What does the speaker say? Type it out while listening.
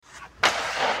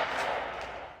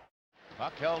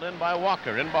Puck held in by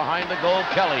Walker. In behind the goal,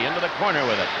 Kelly into the corner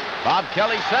with it. Bob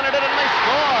Kelly centered it and they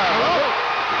score. Maruk,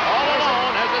 all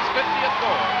alone, has his 50th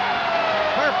goal.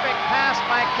 Perfect pass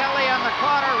by Kelly on the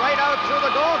corner, right out through the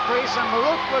goal crease, and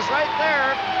Maruk was right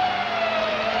there.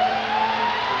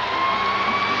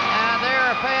 And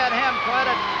they're paying him quite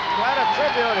a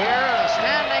tribute here. A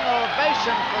standing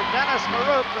ovation for Dennis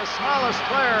Maruk, the smallest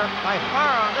player by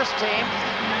far on this team,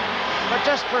 but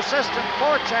just persistent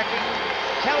forechecking.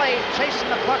 Kelly chasing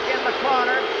the puck in the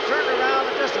corner, turned around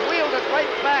and just wheeled it right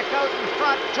back out in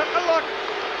front, took a look,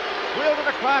 wheeled it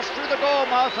across through the goal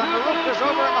mouth, and Maruk is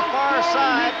over on the far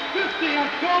side. 50th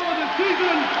goal of the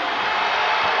season.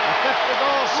 A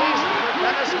 50-goal season for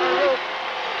Dennis Maruk.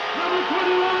 Number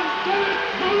 21, Dennis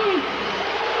Maruk.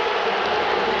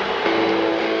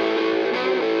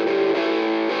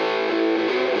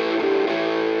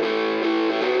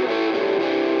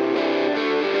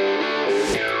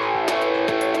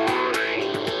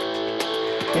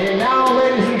 And now,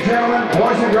 ladies and gentlemen,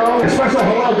 boys and girls, a special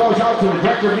hello goes out to the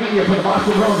Director of Media for the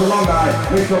Boston Bruins alumni,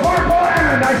 Mr. Mark.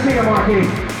 Nice to meet you, Marky.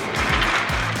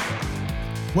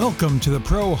 Welcome to the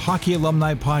Pro Hockey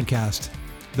Alumni Podcast,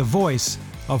 the voice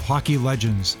of hockey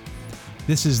legends.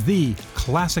 This is the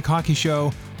classic hockey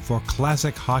show for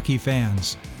classic hockey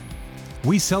fans.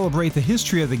 We celebrate the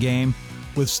history of the game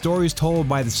with stories told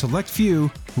by the select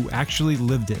few who actually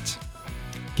lived it.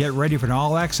 Get ready for an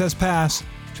all-access pass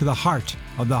to the heart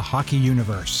of the hockey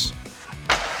universe.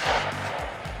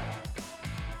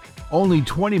 Only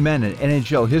 20 men in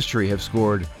NHL history have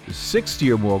scored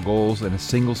 60 or more goals in a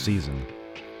single season.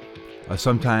 A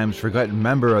sometimes forgotten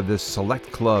member of this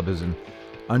select club is an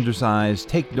undersized,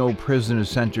 take-no-prisoner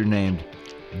center named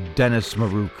Dennis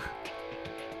Maruk.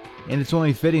 And it's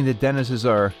only fitting that Dennis is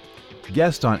our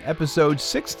guest on episode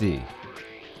 60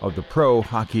 of the Pro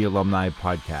Hockey Alumni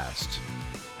Podcast.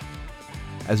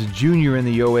 As a junior in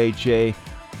the OHA,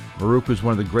 Maruk was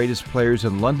one of the greatest players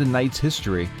in London Knights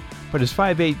history, but his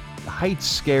 5'8" height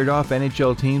scared off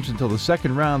NHL teams until the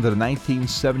second round of the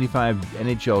 1975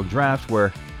 NHL draft,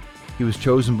 where he was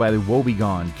chosen by the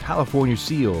woebegone California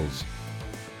Seals.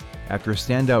 After a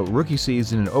standout rookie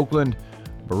season in Oakland,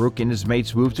 Maruk and his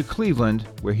mates moved to Cleveland,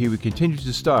 where he would continue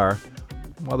to star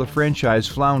while the franchise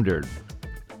floundered.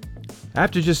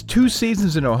 After just 2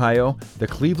 seasons in Ohio, the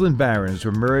Cleveland Barons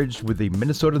were merged with the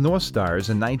Minnesota North Stars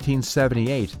in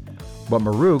 1978, but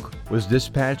Maruk was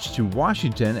dispatched to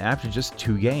Washington after just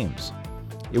 2 games.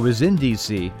 It was in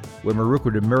D.C. where Maruk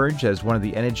would emerge as one of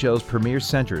the NHL's premier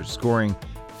centers, scoring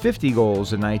 50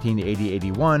 goals in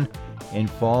 1980-81, and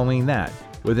following that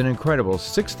with an incredible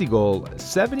 60-goal,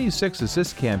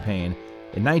 76-assist campaign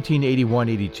in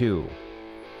 1981-82.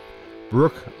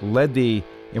 Maruk led the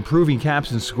improving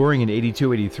Caps in scoring in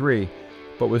 82-83,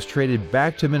 but was traded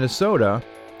back to Minnesota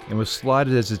and was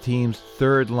slotted as the team's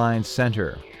third-line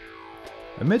center.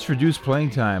 Amidst reduced playing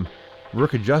time,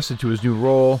 Maruk adjusted to his new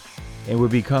role and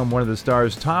would become one of the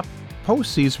Stars' top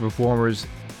postseason performers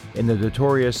in the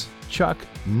notorious Chuck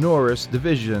Norris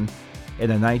division in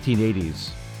the 1980s.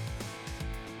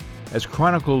 As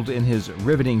chronicled in his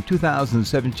riveting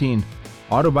 2017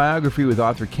 autobiography with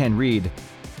author Ken Reed,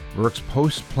 Maruk's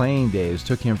post-playing days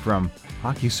took him from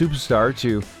hockey superstar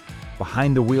to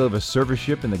behind the wheel of a service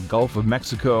ship in the Gulf of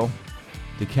Mexico,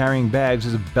 to carrying bags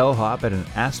as a bellhop at an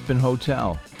Aspen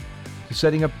hotel, to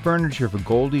setting up furniture for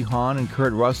Goldie Hawn and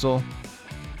Kurt Russell,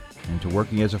 and to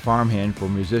working as a farmhand for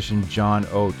musician John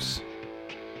Oates.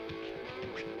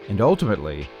 And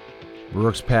ultimately,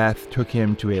 Maruk's path took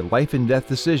him to a life-and-death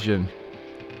decision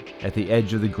at the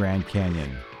edge of the Grand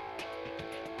Canyon.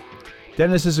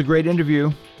 Dennis is a great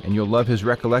interview, and you'll love his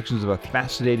recollections of a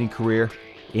fascinating career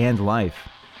and life.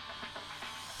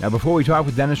 Now, before we talk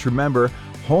with Dennis, remember,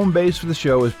 home base for the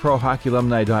show is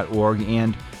prohockeyalumni.org,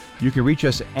 and you can reach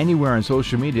us anywhere on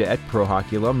social media at Pro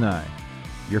Hockey Alumni.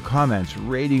 Your comments,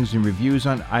 ratings, and reviews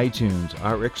on iTunes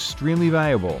are extremely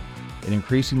valuable in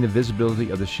increasing the visibility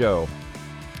of the show.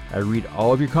 I read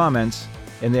all of your comments,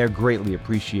 and they are greatly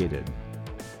appreciated.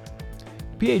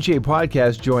 PHA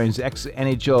Podcast joins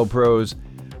ex-NHL pros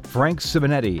Frank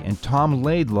Simonetti and Tom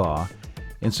Laidlaw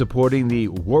in supporting the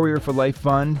Warrior for Life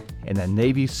Fund and the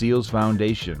Navy SEALs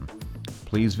Foundation.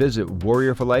 Please visit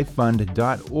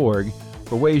warriorforlifefund.org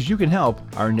for ways you can help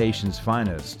our nation's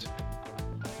finest.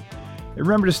 And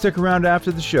remember to stick around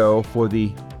after the show for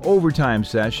the overtime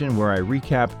session where I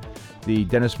recap the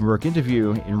Dennis Maruk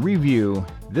interview and review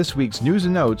this week's news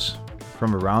and notes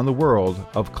from around the world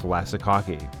of classic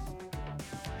hockey.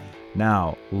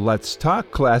 Now, let's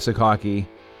talk classic hockey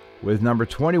with number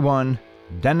 21,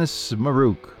 Dennis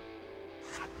Maruk.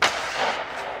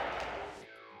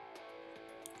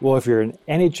 Well, if you're an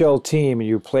NHL team and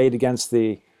you played against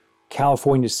the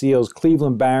California Seals,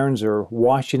 Cleveland Barons, or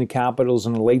Washington Capitals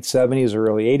in the late 70s or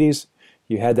early 80s,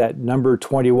 you had that number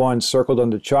 21 circled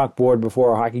on the chalkboard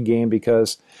before a hockey game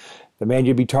because the man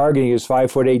you'd be targeting is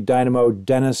 5'8" dynamo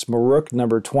Dennis Maruk,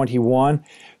 number 21,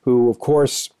 who, of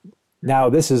course, now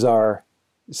this is our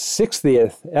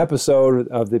 60th episode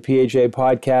of the PHA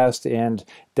podcast, and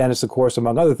Dennis, of course,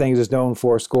 among other things, is known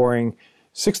for scoring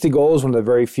 60 goals, one of the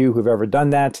very few who've ever done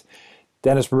that.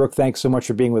 Dennis Maruk, thanks so much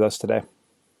for being with us today.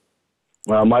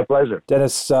 Well, my pleasure.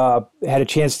 Dennis, had a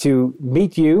chance to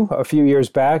meet you a few years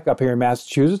back up here in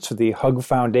Massachusetts for the Hug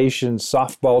Foundation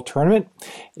softball tournament,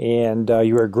 and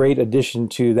you were a great addition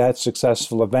to that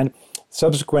successful event.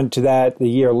 Subsequent to that, the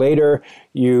year later,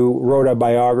 you wrote a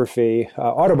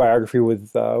autobiography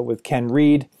with Ken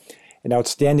Reed, an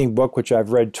outstanding book which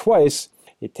I've read twice.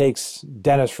 It takes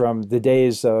Dennis from the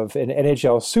days of an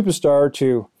NHL superstar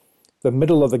to the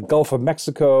middle of the Gulf of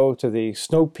Mexico, to the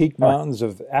snow-peaked mountains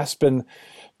of Aspen,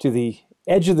 to the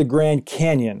edge of the Grand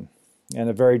Canyon, and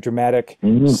a very dramatic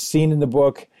scene in the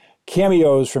book.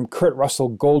 Cameos from Kurt Russell,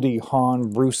 Goldie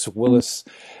Hawn, Bruce Willis,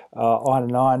 on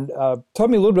and on. Tell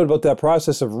me a little bit about that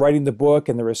process of writing the book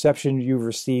and the reception you've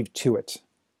received to it.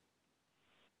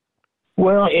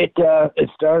 Well, it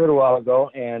started a while ago,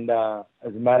 and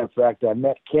as a matter of fact, I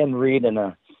met Ken Reed in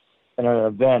an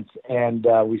event, and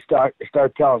we start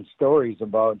telling stories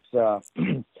about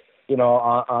on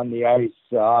the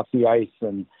ice, off the ice,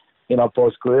 and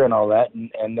post career and all that.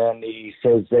 And then he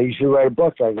says, "Hey, you should write a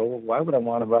book." I go, "Well, why would I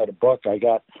want to write a book? I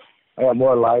got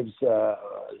more lives,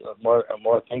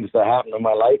 more things that happen in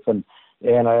my life, and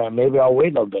maybe I'll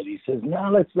wait a little bit." He says, "No,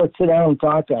 let's sit down and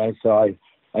talk." And so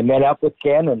I met up with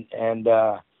Ken and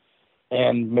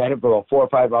met him for about 4 or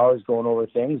 5 hours going over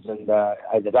things. And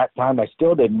at that time, I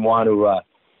still didn't want to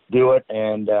do it.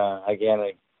 And again,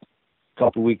 a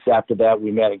couple of weeks after that,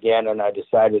 we met again, and I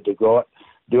decided to do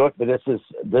it. But this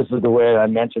is the way I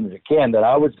mentioned to Ken that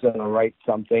I was going to write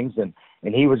some things, and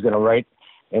he was going to write,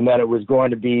 and that it was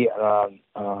going to be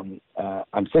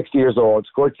I'm 60 years old,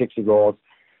 scored 60 goals,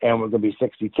 and we're going to be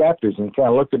 60 chapters. And he kind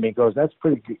of looked at me and goes, "That's a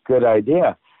pretty good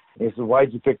idea." And he said,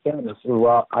 "Why'd you pick that?" And I said,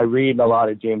 "Well, I read a lot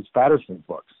of James Patterson's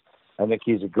books. I think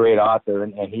he's a great author,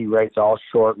 and he writes all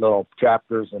short little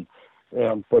chapters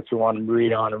and puts you on and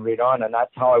read on. And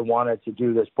that's how I wanted to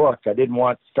do this book. I didn't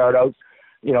want to start out,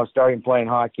 starting playing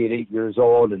hockey at 8 years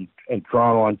old in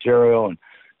Toronto, Ontario, and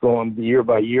going year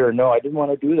by year. No, I didn't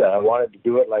want to do that. I wanted to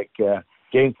do it like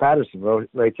James Patterson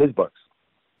writes his books."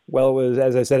 Well, it was,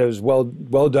 as I said, it was well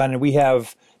done, and we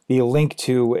have the link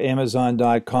to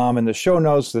Amazon.com in the show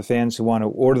notes for the fans who want to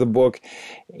order the book.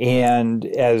 And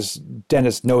as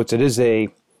Dennis notes, it is a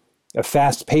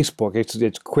fast-paced book.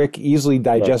 It's quick, easily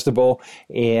digestible,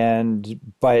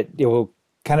 but it will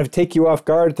kind of take you off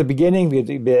guard at the beginning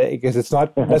because it's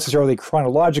not necessarily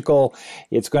chronological.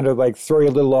 It's going to throw you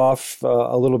a little off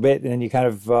a little bit, and then you kind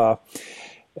of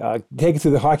take it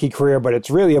through the hockey career. But it's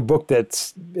really a book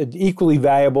that's equally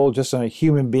valuable just on a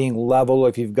human being level.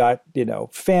 If you've got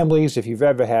families, if you've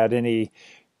ever had any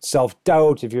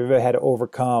self-doubt, if you've ever had to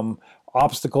overcome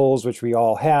obstacles, which we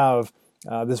all have,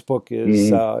 this book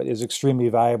is extremely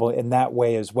valuable in that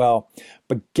way as well.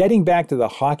 But getting back to the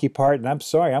hockey part, and I'm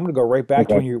sorry, I'm going to go right back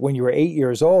to when you were 8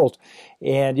 years old,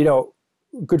 and a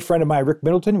good friend of mine, Rick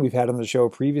Middleton, we've had on the show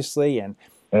previously, and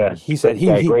he said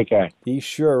great guy. He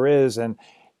sure is, and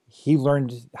he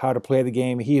learned how to play the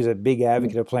game. He is a big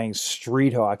advocate of playing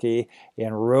street hockey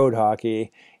and road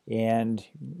hockey, and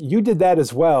you did that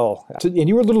as well. And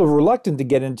you were a little reluctant to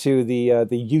get into the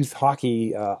youth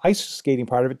hockey ice skating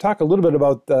part of it. Talk a little bit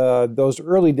about those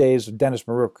early days of Dennis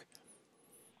Maruk.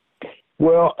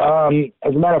 Well,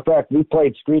 as a matter of fact, we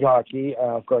played street hockey,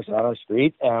 of course, on the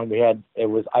street, and it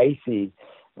was icy.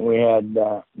 We had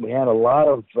a lot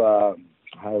of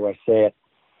how do I say it?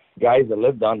 Guys that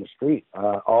lived on the street,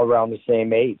 all around the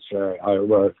same age, or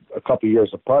were a couple years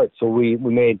apart. So we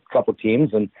made a couple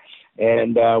teams, and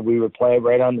we would play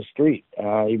right on the street.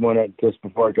 Even when just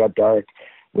before it got dark,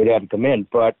 we'd have to come in.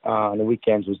 But on the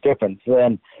weekends was different. So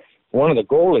then one of the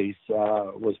goalies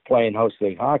was playing house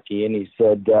league hockey, and he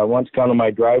said, "Why don't you come to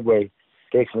my driveway,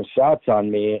 take some shots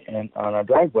on me and on our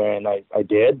driveway?" And I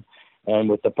did. And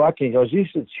with the puck, he goes, "You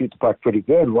should shoot the puck pretty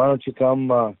good. Why don't you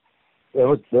come?"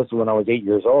 This was when I was 8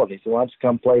 years old. He said, "Why don't you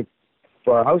come play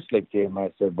for our house league team?" I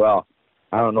said, "Well,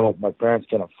 I don't know if my parents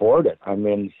can afford it.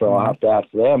 So I'll have to ask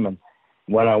them." And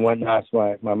when I went and asked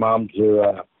my mom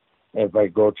to if I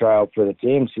go try out for the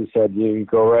team, she said, "You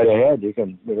go right ahead.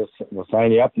 We'll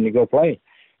sign you up and you go play."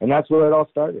 And that's where it all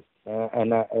started.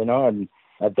 And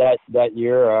at that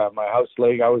year, my house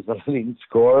league, I was the leading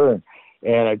scorer,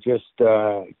 And I just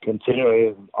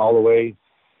continually all the way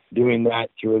doing that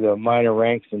through the minor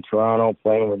ranks in Toronto,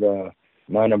 playing with the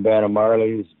minor band of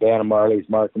Marlies,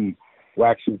 Markham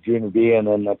Waxers Junior B, and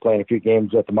then playing a few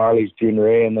games at the Marlies Junior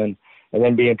A, and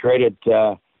then being traded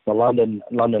to the London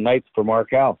Knights for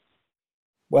Markel.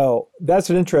 Well, that's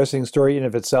an interesting story in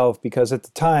of itself, because at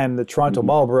the time, the Toronto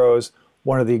Marlboros,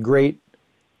 one of the great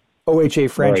OHA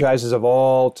franchises of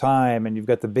all time, and you've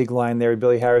got the big line there: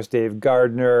 Billy Harris, Dave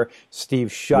Gardner,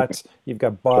 Steve Schutz. You've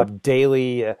got Bob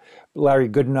Daly, Larry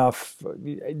Goodenough,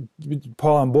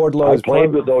 Paul Bordlow. I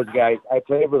played with those guys.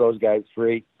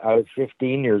 I was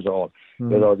 15 years old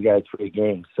with those guys 3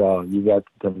 games. So you got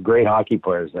some great hockey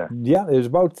players there. Yeah, there's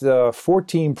about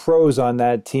 14 pros on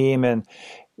that team, and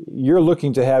you're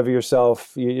looking to have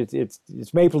yourself.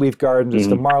 It's Maple Leaf Gardens. It's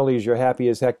the Marlies. You're happy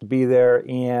as heck to be there,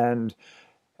 and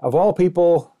of all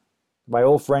people, my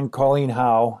old friend Colleen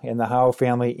Howe and the Howe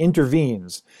family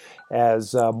intervenes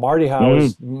as Marty Howe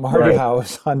is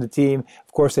on the team.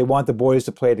 Of course, they want the boys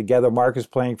to play together. Mark is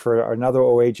playing for another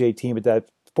OHA team at that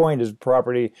point, is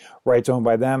property rights owned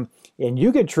by them. And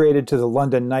you get traded to the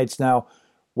London Knights. Now,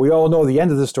 we all know the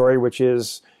end of the story, which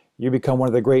is you become one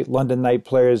of the great London Knight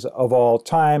players of all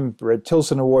time, Red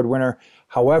Tilson Award winner.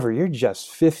 However, you're just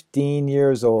 15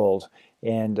 years old.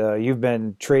 And you've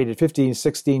been traded 15,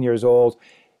 16 years old.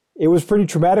 It was pretty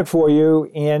traumatic for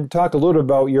you. And talk a little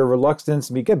about your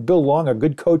reluctance. I mean, you get Bill Long, a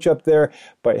good coach up there,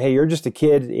 but hey, you're just a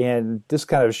kid, and this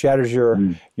kind of shatters your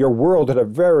world at a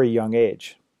very young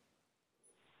age.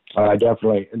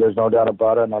 Definitely, there's no doubt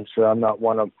about it. And I'm sure I'm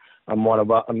one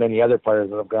of many other players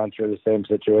that have gone through the same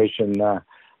situation.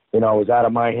 It was out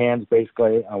of my hands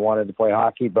basically. I wanted to play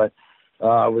hockey, but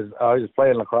I was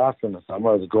playing lacrosse in the summer.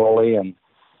 I was a goalie,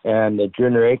 and the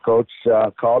junior A coach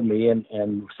called me and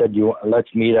said, let's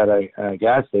meet at a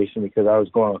gas station, because I was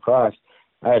going lacrosse.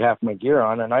 I had half my gear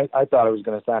on, and I thought I was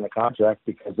going to sign a contract,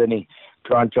 because any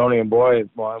Torontonian boy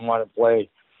wanted to play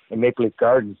in Maple Leaf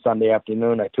Gardens Sunday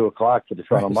afternoon at 2 o'clock for the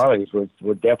Toronto Marlies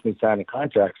would definitely sign a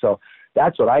contract. So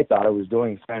that's what I thought I was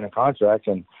doing, signing a contract.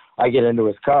 And I get into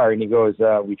his car, and he goes,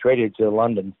 we traded to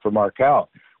London for Markel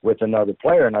with another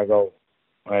player. And I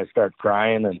start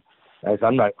crying, and I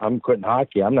said, I'm quitting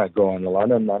hockey. I'm not going to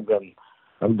London.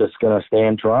 I'm just going to stay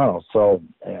in Toronto. So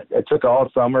it took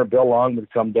all summer. Bill Long would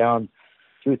come down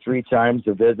 2-3 times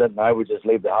to visit, and I would just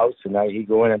leave the house, and he'd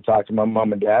go in and talk to my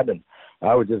mom and dad, and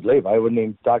I would just leave. I wouldn't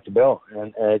even talk to Bill.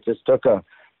 And it just took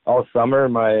all summer.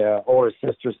 My older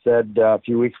sister said a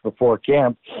few weeks before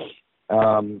camp,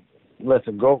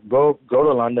 listen, go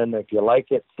to London. If you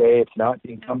like it, stay. If not,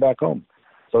 you can come back home.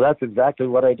 So that's exactly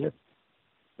what I did.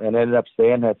 And ended up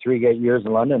staying, had 3 great years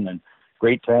in London and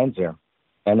great fans there.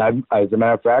 And as a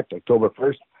matter of fact, October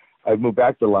 1st, I moved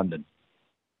back to London.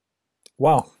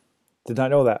 Wow. Did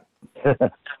not know that.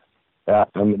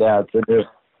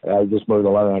 I just moved to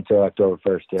London until October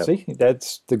 1st. Yeah. See,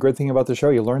 that's the good thing about the show.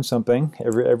 You learn something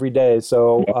every day.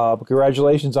 So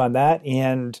congratulations on that.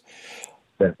 And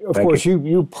of course,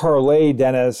 you parlay,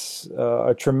 Dennis,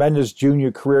 a tremendous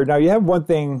junior career. Now, you have one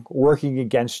thing working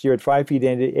against you at 5 feet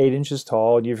 8 inches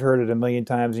tall, and you've heard it a million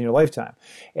times in your lifetime.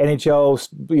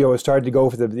 NHL, started to go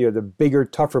for the bigger,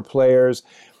 tougher players.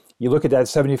 You look at that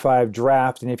 75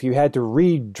 draft, and if you had to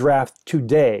redraft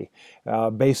today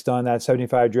based on that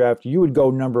 75 draft, you would go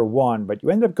number 1. But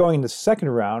you end up going in the second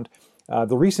round.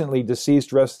 The recently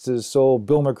deceased, rest his soul,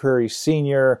 Bill McCreary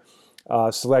Sr.,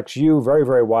 selects you very,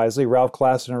 very wisely. Ralph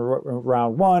Klassen in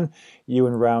round 1, you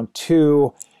in round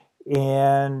 2.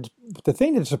 And the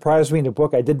thing that surprised me in the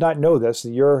book, I did not know this,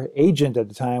 your agent at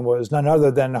the time was none other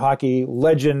than hockey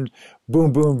legend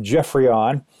Boom Boom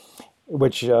Geoffrion,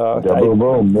 which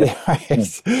boom.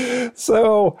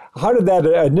 So how did that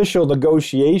initial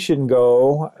negotiation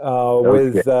go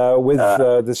with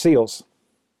the Seals?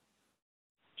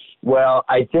 Well,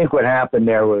 I think what happened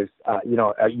there was,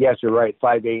 yes, you're right,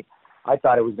 5'8". I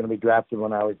thought it was going to be drafted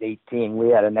when I was 18. We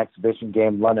had an exhibition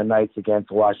game, London Knights against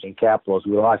the Washington Capitals.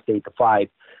 We lost 8-5,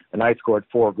 and I scored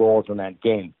 4 goals in that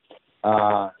game.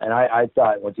 And I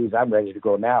thought, well, geez, I'm ready to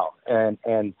go now.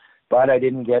 But I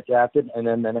didn't get drafted, and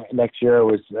then the next year I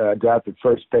was drafted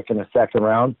first pick in the second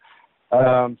round.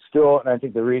 Still, and I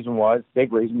think the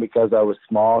big reason, because I was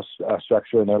small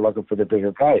structure, and they're looking for the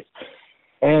bigger guys.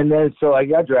 And then so I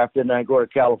got drafted, and I go to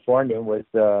California with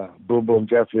Boom Boom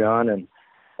Geoffrion, and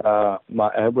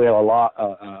we had a lot.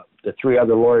 The 3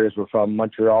 other lawyers were from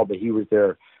Montreal, but he was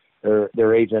their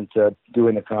agent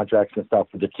doing the contracts and stuff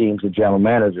for the teams and general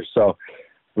managers. So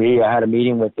we had a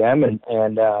meeting with them,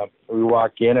 and we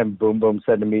walked in, and Boom Boom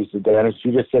said to me, he said, Dennis,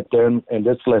 you just sit there and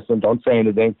just listen. Don't say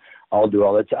anything. I'll do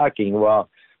all the talking. Well,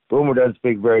 Boomer doesn't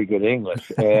speak very good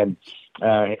English, and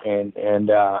and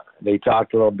they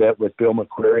talked a little bit with Bill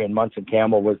McQuarrie, and Munson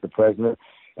Campbell was the president.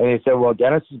 And they said, well,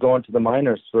 Dennis is going to the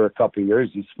minors for a couple of years.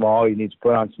 He's small. He needs to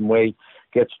put on some weight,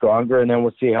 get stronger, and then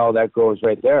we'll see how that goes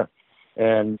right there.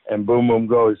 And Boom Boom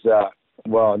goes,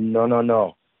 well,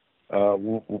 no.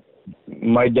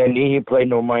 My Denny, he played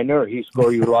no minor. He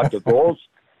scored you lots of goals,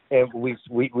 and we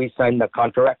signed the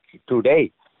contract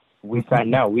today. We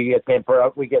signed now. We get paid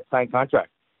we get signed contract.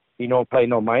 He don't play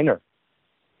no minor.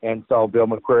 And so Bill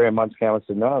McQuarrie and Munson Campbell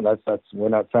said, no, that's we're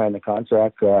not signing the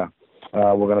contract. We're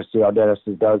going to see how Dennis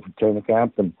does in training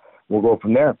camp, and we'll go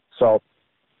from there. So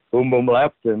Boom Boom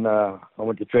left, and I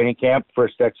went to training camp.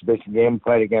 First exhibition game,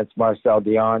 played against Marcel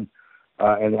Dion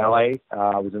in L.A.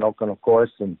 I was in Oakland, of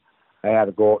course, and I had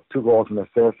a goal, 2 goals in the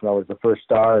fifth, and I was the first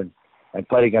star, and I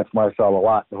played against Marcel a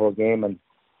lot the whole game. And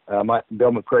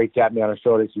Bill McQuarrie tapped me on the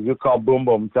shoulder. He said, you call Boom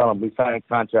Boom and tell him we signed a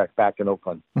contract back in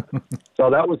Oakland. So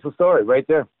that was the story right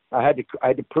there. I had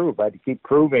to prove. I had to keep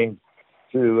proving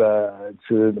to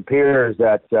the peers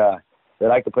that I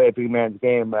could play a big man's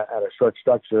game at a short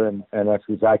structure, and that's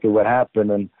exactly what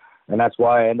happened. And that's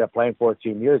why I ended up playing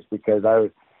 14 years, because I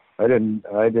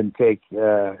didn't take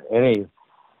any.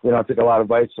 I took a lot of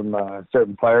advice from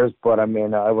certain players, but I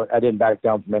mean, I didn't back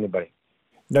down from anybody.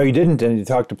 No, you didn't. And you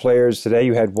talked to players today.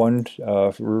 You had one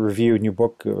review in your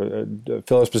book, Phil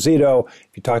Esposito.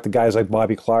 You talked to guys like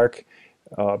Bobby Clark.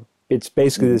 It's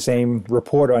basically the same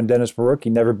report on Dennis Maruk. He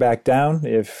never backed down.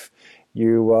 If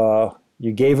you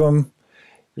gave him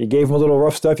a little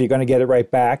rough stuff, you're going to get it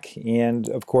right back. And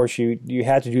of course, you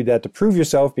had to do that to prove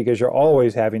yourself, because you're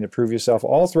always having to prove yourself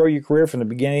all throughout your career, from the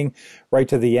beginning right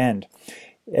to the end.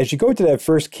 As you go to that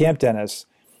first camp, Dennis,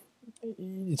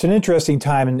 it's an interesting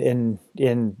time in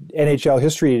NHL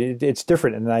history. It's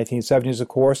different in the 1970s, of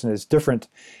course, and it's different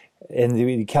in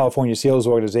the California SEALs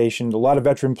organization. A lot of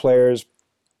veteran players,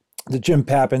 the Jim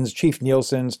Pappins, Chief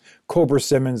Nielsen's, Cobra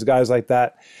Simmons, guys like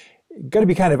that. Going to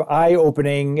be kind of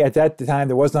eye-opening. At that time,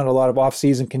 there was not a lot of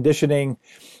off-season conditioning,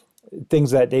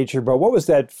 things of that nature. But what was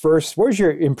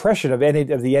your impression of the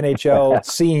NHL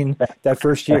scene that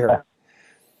first year?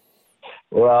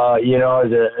 Well,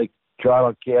 as a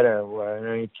Toronto kid,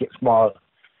 or small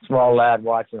lad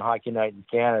watching Hockey Night in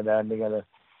Canada, and they got an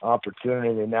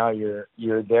opportunity, and now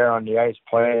you're there on the ice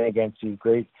playing against these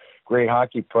great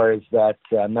hockey players that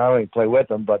not only play with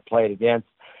them but played against,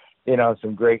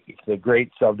 the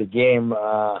greats of the game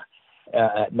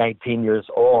at 19 years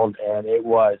old, and it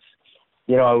was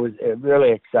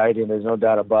really exciting. There's no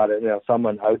doubt about it.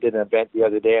 I did an event the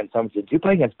other day, and someone said, "Did you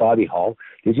play against Bobby Hull?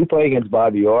 Did you play against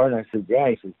Bobby Orr?" And I said, "Yeah."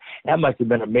 He said, "That must have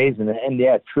been amazing." And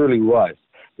yeah, it truly was.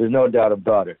 There's no doubt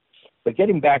about it. But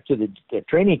getting back to the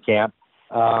training camp,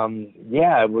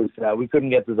 it was. We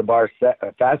couldn't get to the bar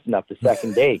fast enough the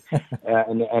second day,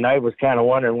 and I was kind of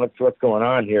wondering what's going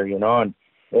on here, And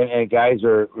guys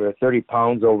are 30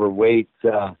 pounds overweight.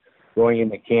 Going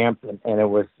into camp, and it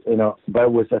was, but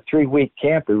it was a 3-week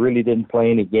camp. We really didn't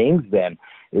play any games then.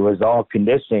 It was all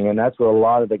conditioning, and that's what a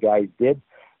lot of the guys did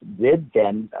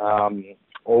then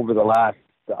over the last,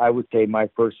 I would say, my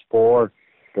first 4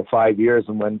 to 5 years.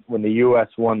 And when the U.S.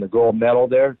 won the gold medal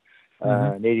there in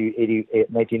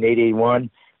 1981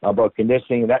 about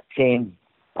conditioning, that changed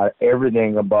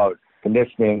everything about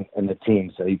conditioning and the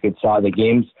team. So you could saw the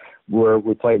games where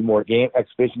we played more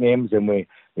exhibition games, and we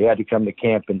had to come to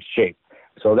camp in shape.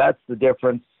 So that's the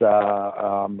difference.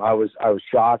 I was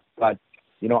shocked, but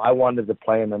I wanted to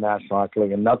play in the National Hockey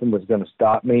League, and nothing was going to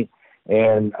stop me.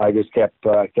 And I just kept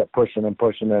pushing and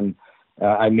pushing, and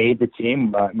I made the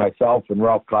team. Myself and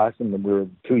Ralph Klassen, and we were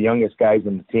the 2 youngest guys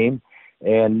in the team,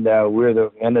 and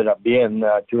ended up being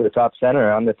 2 of the top center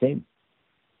on the team.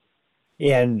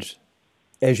 And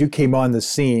as you came on the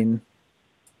scene,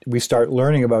 we start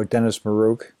learning about Dennis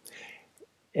Maruk,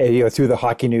 through the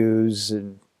Hockey News,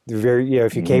 and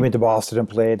if you came into Boston and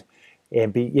played,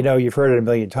 and you've heard it a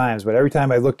million times, but every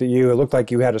time I looked at you, it looked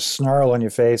like you had a snarl on your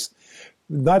face.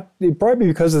 Not probably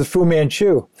because of the Fu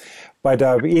Manchu, but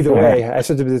either way, I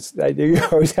said to this, you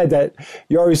always had that.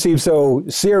 You always seemed so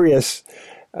serious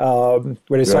when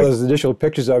I saw those initial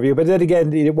pictures of you. But then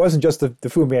again, it wasn't just the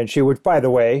Fu Manchu, which, by the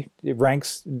way, it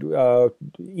ranks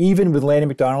even with Lanny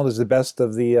McDonald as the best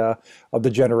of the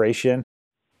generation.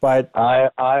 But I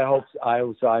hope I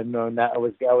know that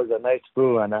was a nice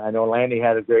Fu, and I know Lanny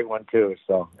had a great one too.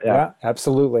 So yeah,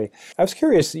 absolutely. I was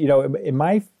curious. In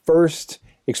my first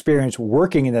experience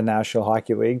working in the National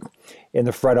Hockey League, in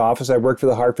the front office, I worked for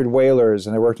the Hartford Whalers,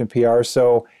 and I worked in PR.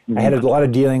 So I had a lot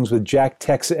of dealings with Jack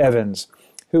Tex Evans,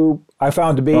 who I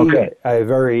found to be a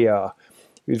very,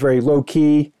 he was very low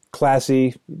key,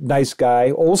 classy, nice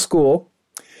guy, old school.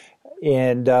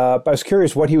 And I was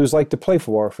curious what he was like to play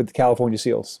for the California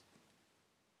Seals.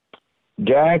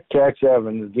 Jack Tex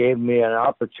Evans gave me an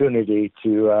opportunity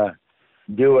to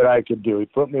do what I could do. He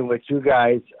put me with two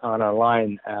guys on a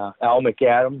line, Al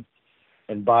McAdam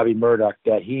and Bobby Murdoch,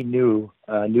 that he knew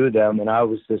them, and I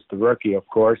was just the rookie, of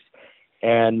course.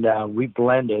 And we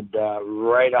blended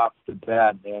right off the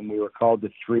bat, and we were called the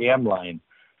 3M line,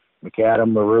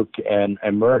 McAdam, Maruk,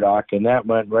 and Murdoch, and that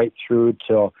went right through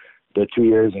till the 2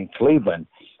 years in Cleveland.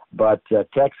 But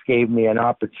Tex gave me an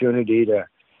opportunity to,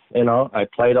 I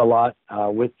played a lot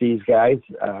with these guys.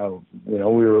 We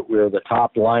were the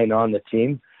top line on the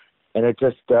team, and it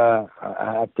just I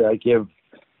have to give.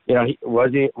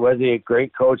 Was he a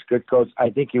great coach, good coach? I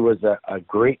think he was a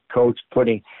great coach,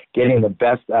 getting the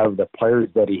best out of the players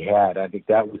that he had. I think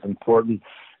that was important.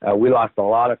 We lost a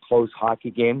lot of close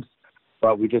hockey games,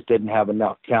 but we just didn't have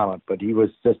enough talent. But he was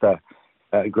just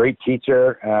a great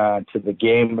teacher to the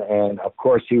game, and of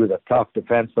course he was a tough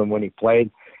defenseman when he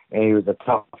played, and he was a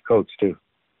tough coach too.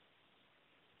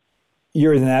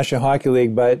 You're in the National Hockey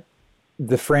League, but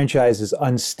the franchise is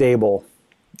unstable,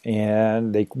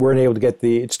 and they weren't able to get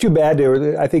it's too bad.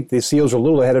 I think the Seals are a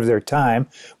little ahead of their time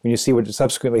when you see what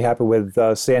subsequently happened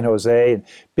with San Jose. And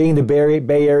being in the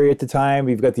Bay Area at the time,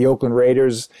 you've got the Oakland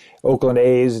Raiders, Oakland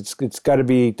A's. It's got to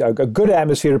be a good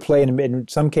atmosphere to play. And in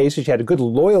some cases, you had a good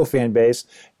loyal fan base,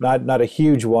 not a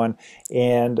huge one.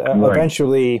 And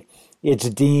eventually, it's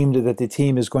deemed that the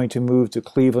team is going to move to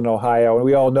Cleveland, Ohio. And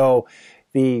we all know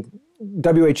the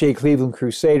WHA Cleveland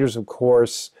Crusaders, of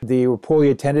course, they were poorly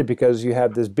attended because you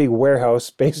have this big warehouse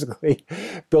basically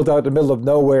built out in the middle of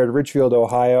nowhere in Richfield,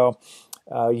 Ohio.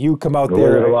 You come out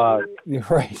there,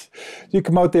 right? You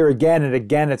come out there again and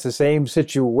again. It's the same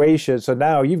situation. So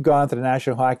now you've gone to the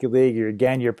National Hockey League.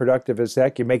 You're productive as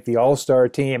heck. You make the All-Star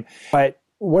team. But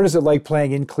what is it like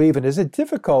playing in Cleveland? Is it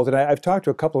difficult? And I've talked to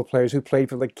a couple of players who played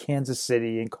for like Kansas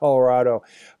City and Colorado.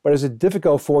 But is it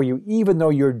difficult for you, even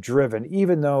though you're driven,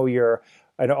 even though you're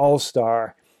an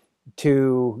all-star,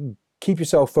 to keep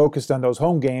yourself focused on those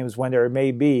home games when there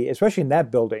may be, especially in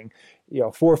that building,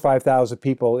 4,000 or 5,000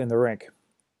 people in the rink?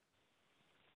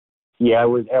 Yeah, it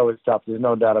was tough. There's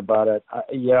no doubt about it.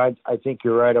 I think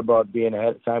you're right about being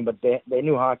ahead of time. But they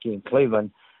knew hockey in Cleveland,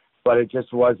 but it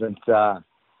just wasn't.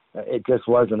 It just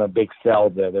wasn't a big sell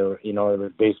there. There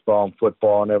was baseball and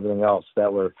football and everything else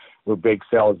that were big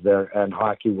sells there, and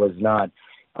hockey was not.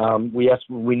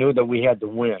 We knew that we had to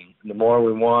win. The more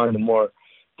we won, the more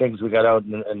things we got out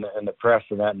in the press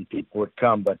and that, and people would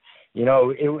come. But it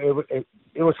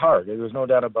was hard. There was no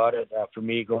doubt about it. For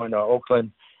me, going to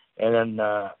Oakland and then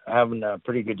having a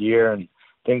pretty good year, and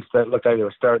things that looked like they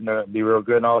were starting to be real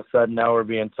good, and all of a sudden now we're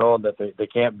being told that they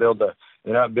can't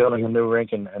they're not building a new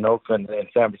rink in Oakland and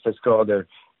San Francisco. They're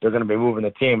going to be moving the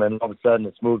team, and all of a sudden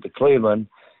it's moved to Cleveland.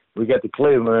 We get to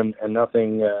Cleveland, and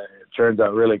nothing turns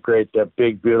out really great. That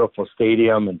big, beautiful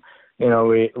stadium, and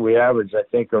we averaged, I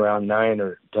think, around 9,000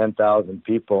 or 10,000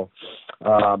 people,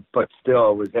 but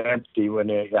still it was empty when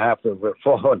we're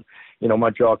full. And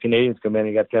Montreal Canadiens come in,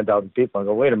 and you got 10,000 people. I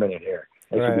go, wait a minute here,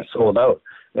 they should be sold out.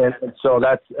 And so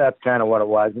that's kind of what it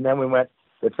was. And then we went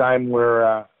the time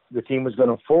where the team was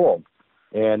going to fold.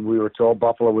 And we were told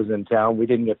Buffalo was in town. We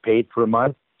didn't get paid for a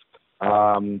month.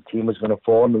 Team was going to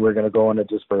fold, and we were going to go on a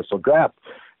dispersal draft.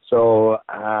 So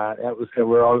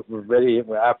we're ready.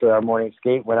 After our morning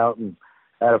skate, went out and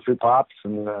had a few pops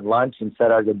and lunch and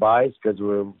said our goodbyes because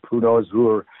who knows who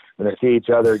we're going to see each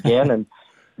other again. And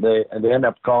they ended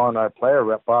up calling our player,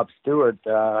 Bob Stewart,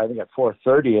 I think at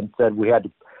 4:30, and said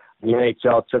the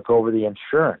NHL took over the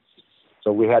insurance,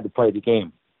 so we had to play the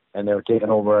game. And they were taking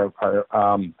over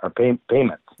our payments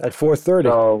at 4:30.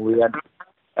 So we had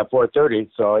at 4:30.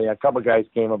 So a couple of guys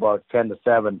came about 10 to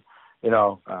 7.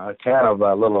 Kind of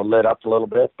a little lit up a little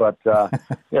bit, but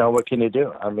what can you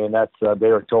do? I mean, that's they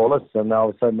were told us, and all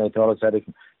of a sudden they told us that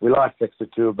we lost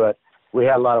 6-2, but we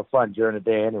had a lot of fun during the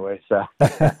day anyway. So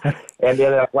and they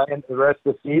ended up playing the rest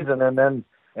of the season, and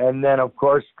then of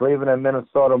course Cleveland and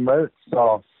Minnesota merged.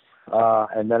 So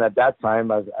and then at that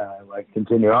time, I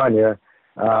continue on here.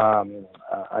 I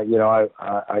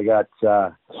got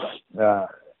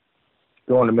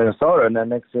going to Minnesota, and then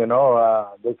next thing you know,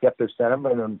 they kept their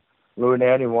sentiment, and Lou and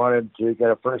Andy wanted to get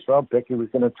a first-round pick. He was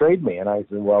going to trade me, and I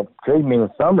said, well, trade me in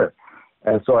the summer,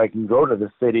 and so I can go to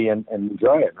the city and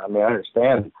enjoy it. I mean, I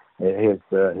understand his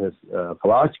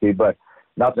philosophy, but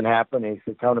nothing happened. He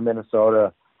said, come to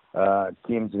Minnesota.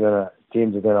 Teams are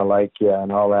gonna like you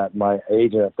and all that. My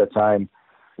agent at the time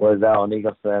was Alan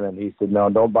Eagleson, and he said, no,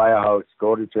 don't buy a house.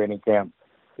 Go to training camp.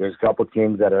 There's a couple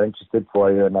teams that are interested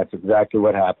for you, and that's exactly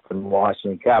what happened.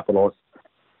 Washington Capitals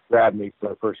grabbed me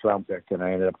for a first-round pick, and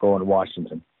I ended up going to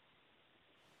Washington.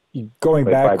 going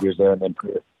played back 5 years there and then.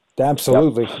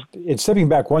 Absolutely. And stepping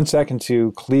back 1 second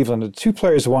to Cleveland, the two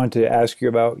players I wanted to ask you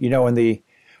about, in the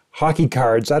hockey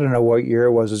cards, I don't know what year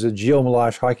it was a Gilles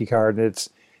Meloche hockey card, and it's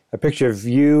a picture of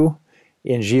you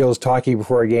and Gilles talking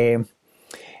before a game.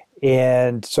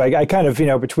 And so I kind of,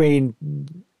 between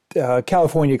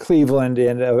California, Cleveland,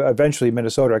 and eventually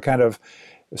Minnesota, I kind of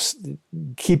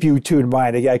keep you two in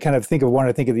mind. I kind of think of one,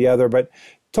 I think of the other, but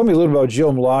tell me a little about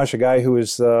Gilles Meloche, a guy who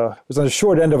was on the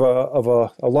short end of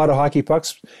a lot of hockey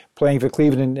pucks, playing for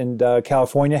Cleveland and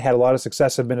California, had a lot of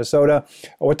success in Minnesota.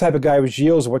 What type of guy was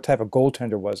Gilles, and what type of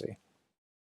goaltender was he?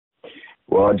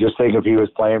 Well, just think if he was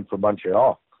playing for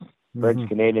Montreal,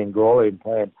 French-Canadian goalie and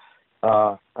playing.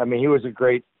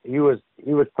 He was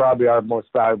he was probably our most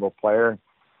valuable player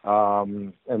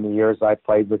in the years I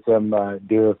played with him,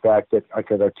 due to the fact that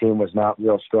because our team was not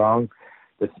real strong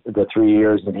the 3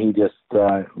 years, and he just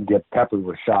get peppered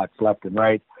with shots left and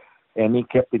right, and he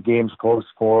kept the games close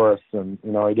for us. And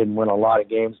he didn't win a lot of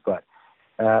games, but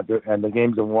and the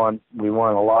games we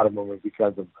won a lot of them was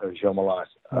because of Gilles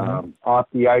Meloche. Off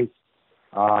the ice,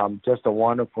 just a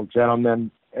wonderful gentleman.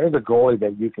 There's a goalie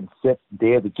that you can sit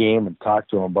day of the game and talk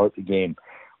to him about the game.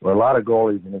 Where a lot of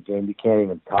goalies in the game, you can't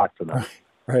even talk to them.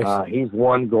 Right. He's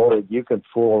one goalie you can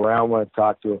fool around with and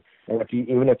talk to, and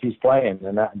even if he's playing,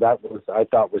 and that was, I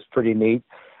thought, was pretty neat.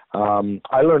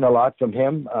 I learned a lot from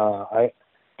him.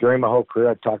 During my whole career,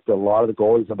 I talked to a lot of the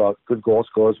goalies about good goal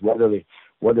scorers,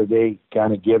 whether they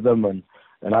kind of give them, and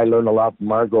I learned a lot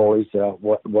from our goalies,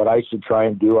 what I should try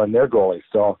and do on their goalies.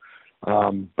 So,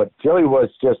 but Gilly was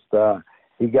just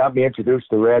he got me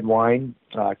introduced to red wine,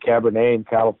 Cabernet in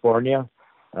California.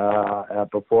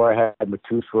 Before I had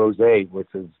Matouche Rosé, which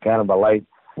is kind of a light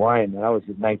wine, and I was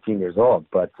 19 years old.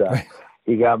 But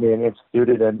he got me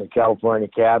instituted in the California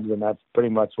cabs, and that's pretty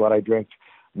much what I drink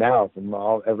now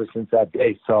ever since that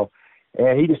day. So,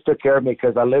 and he just took care of me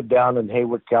because I lived down in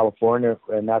Hayward, California,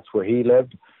 and that's where he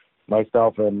lived.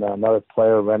 Myself and another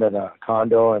player rented a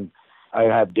condo, and I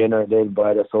have dinner. They'd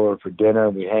invite us over for dinner,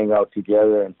 and we hang out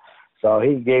together. And so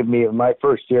he gave me, my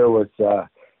first year was a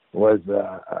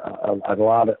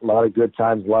lot of good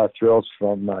times, a lot of thrills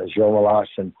from Gilles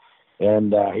Meloche, and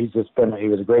he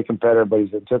was a great competitor, but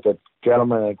he's just a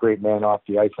gentleman and a great man off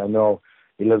the ice. I know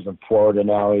he lives in Florida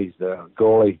now. He's a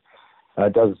goalie,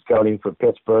 does scouting for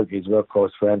Pittsburgh. He's real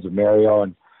close friends with Mario,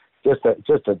 and just a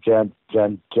gem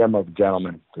of a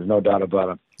gentleman. There's no doubt about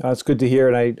it. It's good to hear,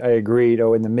 and I agree.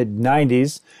 In the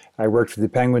mid-'90s, I worked for the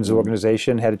Penguins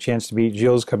organization, had a chance to meet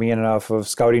Gilles coming in and off of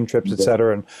scouting trips, et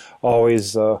cetera, and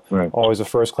always a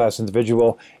first-class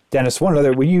individual. Dennis, one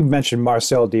other, when you mentioned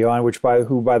Marcel Dion,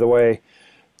 who, by the way,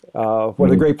 one of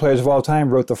the great players of all time,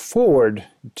 wrote the foreword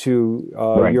to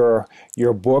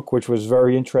your book, which was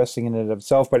very interesting in and of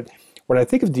itself. But when I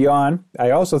think of Dion, I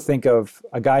also think of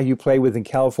a guy you played with in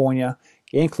California,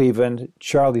 in Cleveland,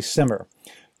 Charlie Simmer.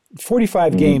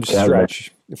 45 game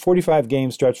stretch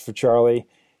for Charlie,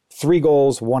 3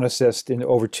 goals, 1 assist in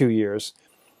over 2 years.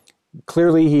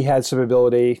 Clearly he had some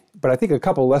ability, but I think a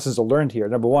couple of lessons to learn here.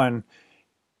 Number one,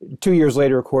 2 years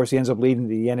later, of course, he ends up leading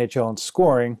the NHL in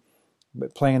scoring,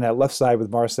 but playing that left side with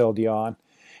Marcel Dion.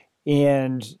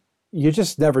 And you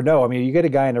just never know. I mean, you get a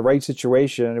guy in the right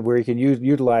situation where he can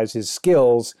utilize his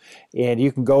skills, and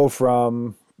you can go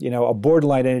from, a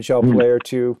borderline NHL player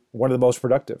to one of the most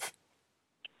productive.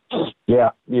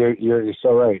 Yeah, you're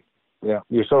so right. Yeah,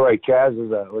 you're so right. Chaz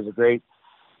was a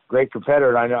great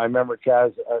competitor. I remember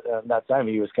Chaz at that time.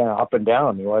 He was kind of up and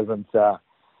down. He wasn't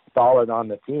solid on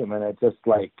the team, and it's just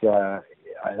like I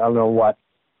don't know what.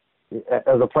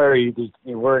 As a player,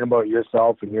 you're worrying about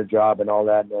yourself and your job and all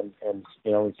that, and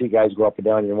you see guys go up and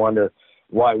down, and you wonder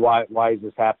why is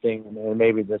this happening, and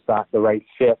maybe it's not the right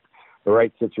fit, the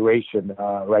right situation,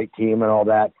 right team, and all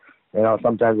that.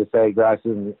 Sometimes they say grass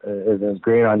isn't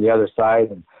green on the other side,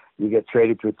 and you get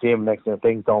traded to a team, and next thing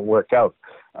things don't work out.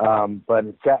 But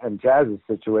in Jazz's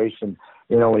situation,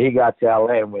 when he got to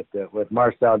LA and with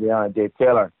Marcel Dion and Dave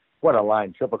Taylor, what a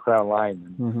line, Triple Crown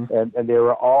line, and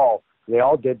they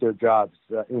all did their jobs,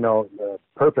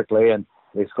 perfectly, and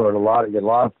they scored a lot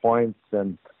of points,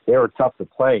 and they were tough to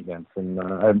play against. And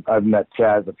I've met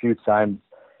Chaz a few times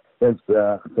since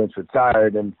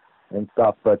retired and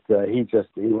stuff, but he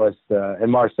was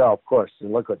and Marcel, of course,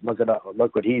 and look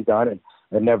what he's done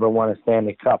and never won a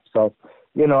Stanley Cup. So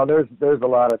there's a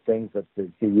lot of things that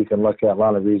you can look at, a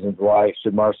lot of reasons why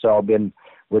should Marcel have been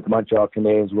with Montreal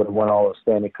Canadiens, would have won all the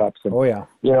Stanley Cups. And,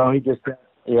 he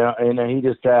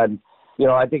just had.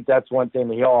 I think that's one thing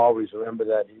that he'll always remember,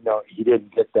 that he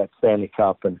didn't get that Stanley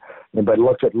Cup, but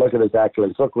look at his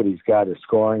accolades, look what he's got, his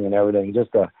scoring and everything,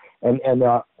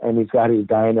 and he's got his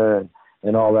diner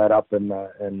and all that up in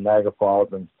Niagara Falls.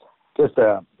 And just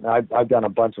I've done a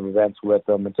bunch of events with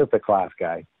him. It's just a class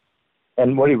guy.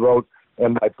 And what he wrote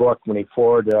in my book, when he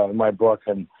forwarded my book,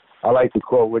 and I like to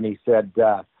quote when he said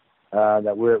that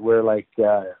we're like,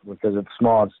 because it's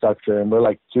small in structure, and we're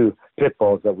like two pit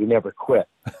bulls that we never quit.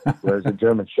 Whereas a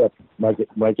German Shepherd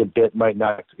might get bit, might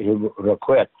not, he'll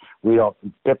quit. We don't,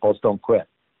 pit bulls don't quit.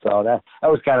 So that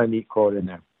was kind of a neat quote in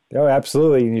there. Oh,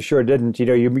 absolutely. And you sure didn't. You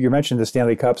know, you mentioned the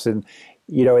Stanley Cups, and,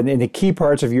 you know, in the key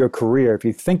parts of your career, if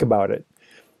you think about it,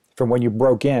 from when you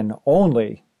broke in,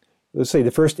 only, let's say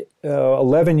the first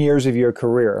 11 years of your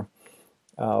career,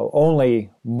 only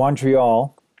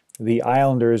Montreal, the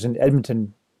Islanders, and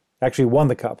Edmonton actually won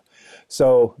the Cup.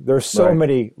 So there's so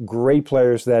many great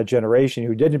players that generation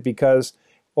who didn't, because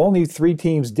only 3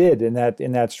 teams did in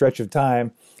that stretch of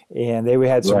time, and they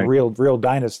had some real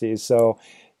dynasties. So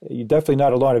you're definitely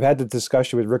not alone. I've had the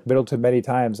discussion with Rick Middleton many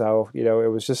times, how, you know, it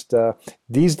was just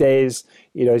these days,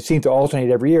 you know, it seemed to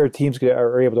alternate every year. Teams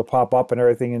are able to pop up and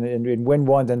everything and win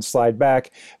one, then slide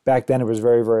back. Back then it was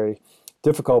very, very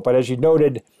difficult. But as you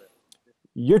noted,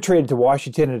 you're traded to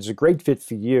Washington, and it's a great fit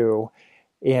for you.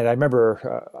 And I remember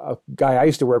a guy I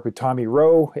used to work with, Tommy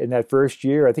Rowe, in that first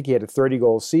year. I think he had a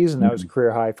 30-goal season. That was a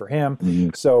career high for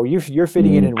him. So you're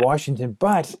fitting in Washington.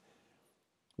 But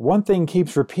one thing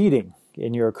keeps repeating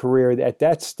in your career at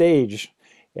that stage,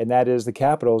 and that is the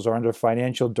Capitals are under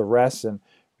financial duress. And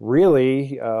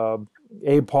really,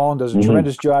 Abe Paulin does a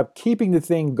tremendous job keeping the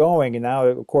thing going. And now,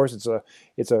 of course,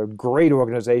 it's a great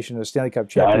organization, a Stanley Cup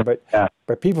champion.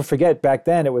 But people forget, back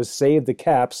then it was save the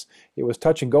Caps. It was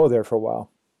touch and go there for a while.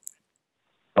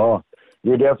 Oh,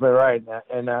 you're definitely right.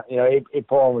 And you know, Abe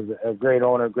Paulin was a great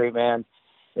owner, great man,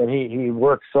 and he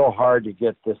worked so hard to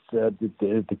get this to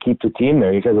keep the team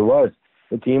there, because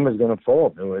the team was going to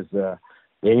fold. It was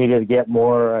they needed to get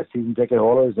more season ticket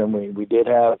holders, and we did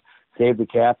have Save the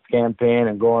Cap campaign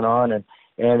and going on, and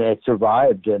it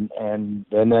survived. And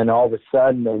then all of a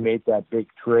sudden they made that big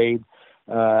trade,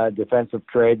 defensive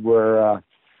trade, where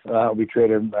we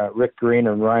traded Rick Green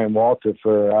and Ryan Walter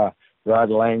for Rod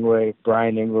Langway,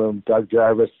 Brian Ingram, Doug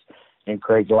Jarvis, and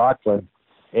Craig Laughlin.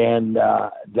 And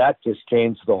that just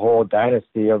changed the whole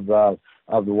dynasty of the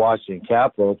Washington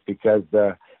Capitals, because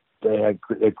they had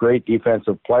great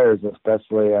defensive players,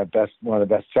 especially one of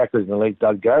the best checkers in the league,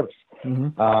 Doug Jarvis.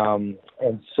 And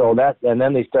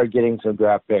then they started getting some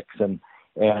draft picks and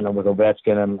with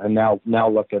Ovechkin, and now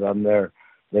look at them.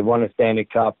 They won a Stanley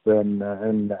Cup, and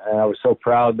I was so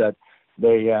proud that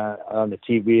they on the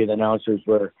TV, the announcers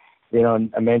were, you know,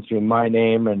 mentioning my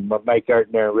name and Mike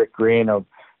Gardner and Rick Green of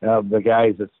the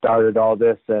guys that started all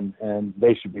this, and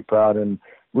they should be proud. And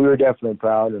we were definitely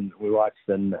proud, and we watched,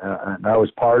 and I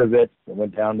was part of it. I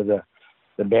went down to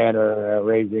the banner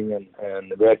raising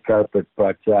and the red carpet,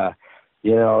 but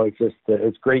you know,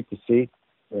 it's great to see,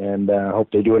 and I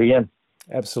hope they do it again.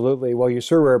 Absolutely. Well, you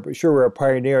sure were a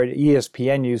pioneer.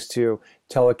 ESPN used to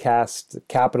telecast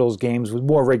Capitals games with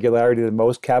more regularity than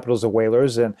most, Capitals and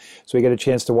Whalers, and so we got a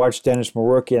chance to watch Dennis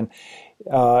Maruk. And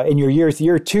in your year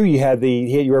 2,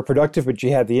 you were productive, but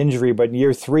you had the injury. But in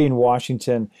year 3 in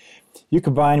Washington, you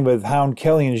combined with Hound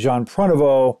Kelly and Jean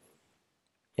Pronovost,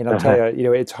 and I'll tell you, you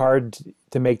know, it's hard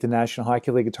to make the National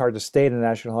Hockey League. It's hard to stay in the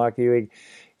National Hockey League.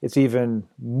 It's even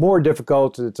more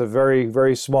difficult. It's a very,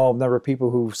 very small number of people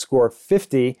who score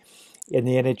 50 in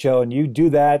the NHL, and you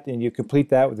do that, and you complete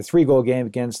that with a 3-goal game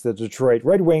against the Detroit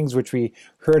Red Wings, which we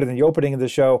heard in the opening of the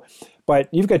show. But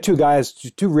you've got two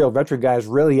real veteran guys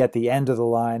really at the end of the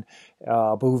line,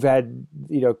 but who've had,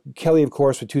 you know, Kelly, of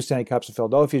course, with 2 Stanley Cups in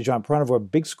Philadelphia, John Pronovost, a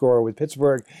big scorer with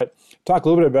Pittsburgh. But talk a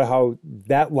little bit about how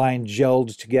that line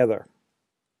gelled together.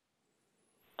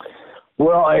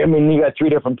 Well, I mean, you got 3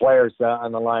 different players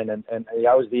on the line, and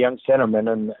I was the young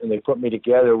centerman, and they put me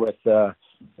together with the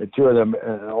 2 of them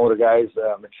older guys,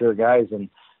 mature guys, and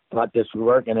thought this would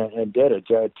work, and it did.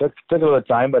 It took a little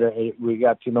time, but we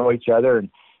got to know each other. And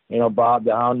you know, Bob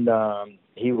the Hound,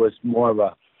 he was more of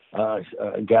a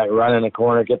guy running the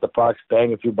corner, get the pucks,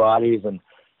 bang a few bodies, and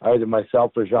either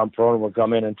myself or Jean Pronovost would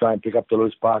come in and try and pick up the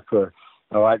loose puck, or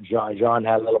Jean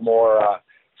had a little more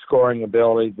scoring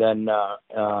ability than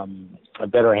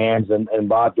better hands than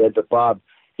Bob did. But Bob,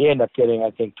 he ended up getting,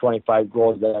 I think, 25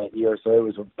 goals that year, so it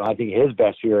was, I think, his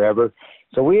best year ever.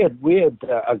 So we had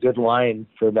a good line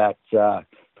for that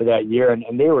year,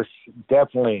 and they were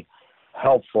definitely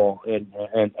helpful in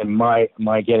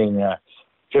my getting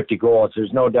 50 goals.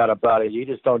 There's no doubt about it. You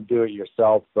just don't do it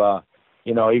yourself.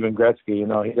 You know, even Gretzky, you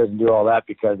know, he doesn't do all that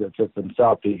because it's just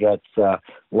himself. He gets a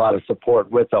lot of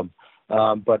support with him.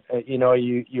 But you know,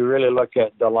 you really look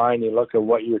at the line, you look at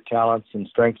what your talents and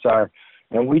strengths are,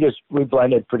 and we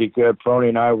blended pretty good. Prony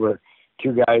and I were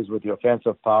two guys with the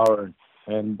offensive power,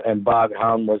 and Bob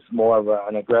Helm was more of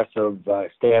an aggressive,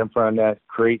 stay in front of that,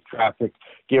 create traffic,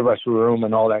 give us room,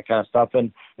 and all that kind of stuff,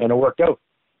 and it worked out.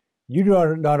 You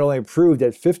not only proved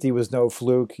that 50 was no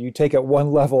fluke, you take it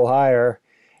one level higher.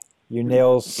 You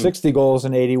nail 60 goals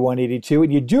in 81, 82,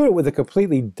 and you do it with a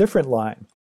completely different line,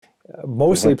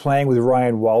 mostly playing with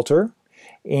Ryan Walter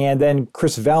and then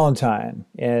Chris Valentine.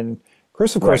 And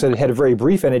Chris, of course, had a very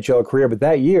brief NHL career, but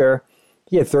that year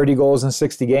he had 30 goals in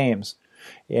 60 games.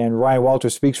 And Ryan Walter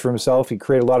speaks for himself. He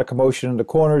created a lot of commotion in the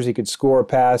corners. He could score,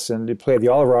 pass, and he played the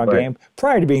all-around game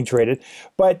prior to being traded.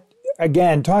 But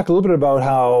again, talk a little bit about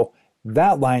how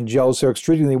that line gelled so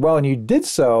extremely well, and you did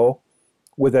so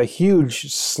with a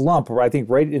huge slump, I think,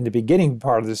 right in the beginning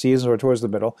part of the season or towards the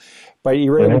middle. But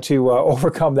you were able to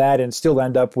overcome that and still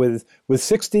end up with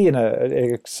 60 and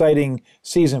an exciting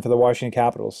season for the Washington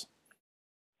Capitals.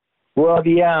 Well,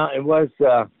 yeah, it was.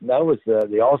 That was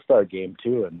the All-Star game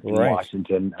too in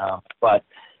Washington. But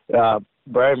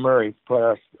Brian Murray put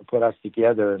us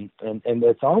together, and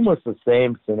it's almost the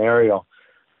same scenario.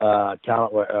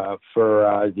 Talent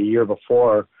for the year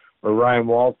before, where Ryan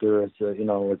Walter is,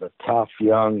 was a tough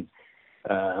young,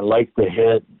 liked to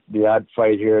hit the odd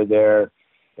fight here or there,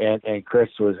 and Chris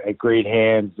was at great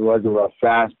hands. He wasn't real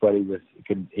fast, but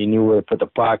he knew where to put the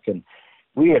puck, and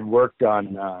we had worked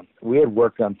on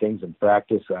things in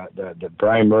practice. The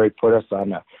Brian Murray put us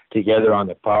together on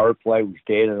the power play. We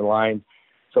stayed in the line,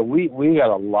 so we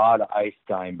got a lot of ice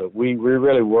time. But we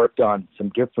really worked on some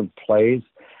different plays.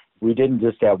 We didn't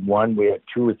just have one; we had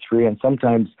two or three, and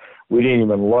sometimes we didn't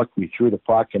even look. We threw the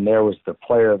puck, and there was the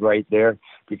player right there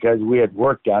because we had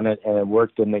worked on it, and it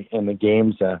worked in the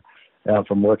games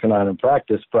from working on it in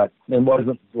practice. But it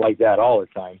wasn't like that all the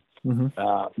time.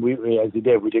 We as he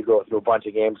did, we did go through a bunch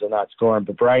of games and not scoring,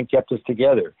 but Brian kept us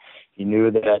together. He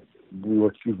knew that we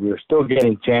were still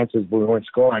getting chances, but we weren't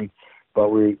scoring, but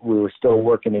we were still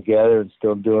working together and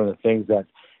still doing the things that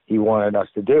he wanted us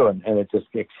to do, and it just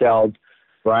excelled.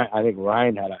 I think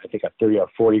Ryan had a 30 or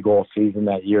 40 goal season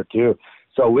that year too.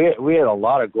 So we had a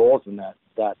lot of goals in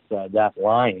that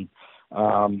line,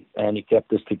 and he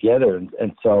kept us together,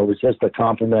 and so it was just a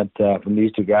compliment from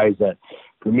these two guys that.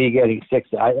 For me, getting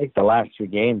 60, I think the last 3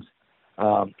 games,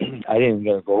 I didn't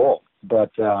get a goal, but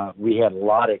we had a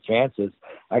lot of chances.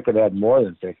 I could have had more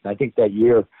than 6. I think that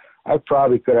year, I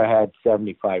probably could have had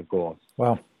 75 goals.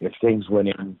 Wow! If things went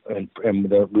in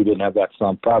and we didn't have that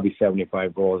slump, probably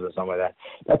 75 goals or something like that.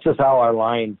 That's just how our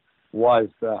line was.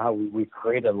 How we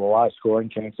created a lot of scoring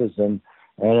chances, and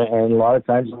a lot of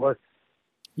times it worked.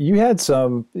 You had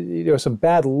some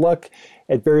bad luck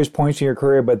at various points in your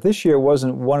career, but this year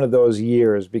wasn't one of those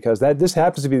years because this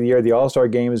happens to be the year the All-Star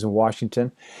Game is in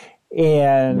Washington.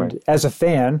 And as a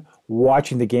fan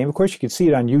watching the game, of course you can see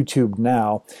it on YouTube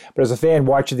now, but as a fan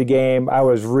watching the game, I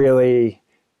was really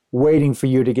waiting for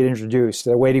you to get introduced,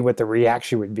 waiting what the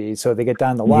reaction would be. So they get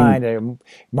down the line, and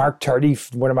Mark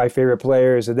Tardif, one of my favorite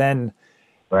players, and then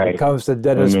it comes to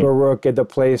Dennis Maruk, and the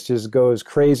place just goes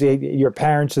crazy. Your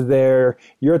parents are there.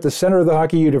 You're at the center of the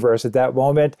hockey universe at that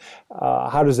moment.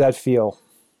 How does that feel?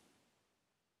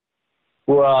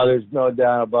 Well, there's no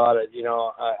doubt about it.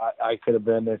 I could have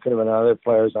been. There could have been other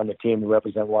players on the team to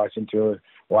represent Washington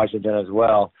as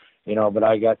well. But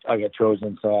I got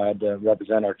chosen, so I had to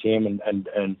represent our team, and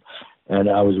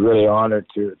I was really honored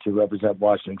to represent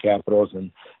Washington Capitals and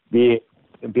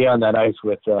be on that ice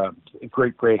with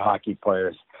great hockey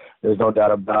players. There's no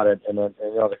doubt about it. And then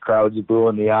the crowd's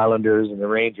booing the Islanders and the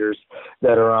Rangers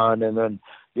that are on, and then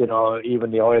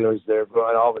even the Oilers. They're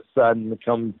going all of a sudden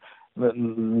come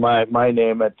my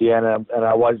name at the end, and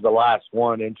I was the last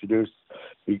one introduced,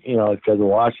 because of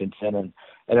Washington, and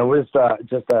it was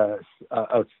just a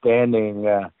outstanding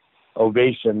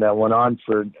ovation that went on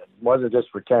wasn't just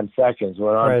for 10 seconds,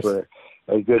 went on for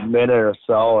a good minute or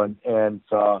so, and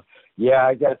so. Yeah,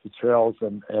 I got the chills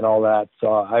and all that.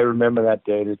 So I remember that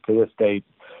day to this day.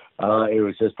 It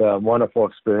was just a wonderful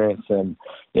experience. And,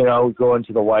 going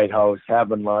to the White House,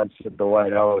 having lunch at the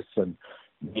White House and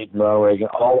meeting Maruk,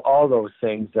 all those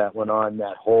things that went on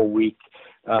that whole week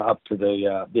up to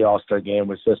the All-Star game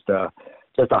was just a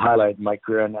highlight in my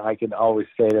career. And I can always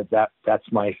say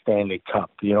that's my Stanley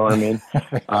Cup. You know what I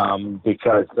mean?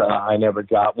 Because I never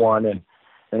got one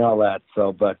and all that.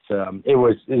 So, but it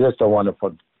was just a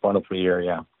wonderful year,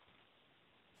 yeah.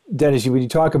 Dennis, when you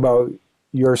talk about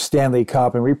your Stanley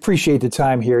Cup, and we appreciate the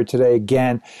time here today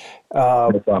again,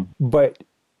 but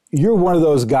you're one of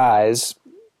those guys,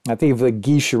 I think of like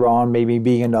Guy Chiron maybe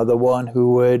being another one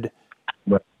who would,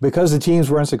 because the teams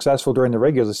weren't successful during the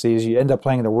regular season, you end up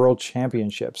playing in the World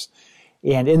Championships.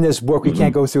 And in this book, we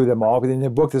can't go through them all, but in the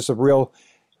book there's some real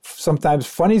sometimes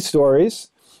funny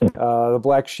stories, the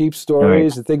black sheep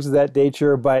stories and things of that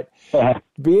nature, but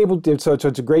be able to, so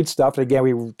it's great stuff. And again,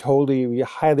 we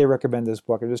highly recommend this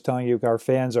book. I'm just telling you, our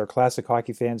fans, our classic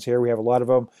hockey fans here, we have a lot of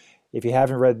them. If you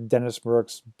haven't read Dennis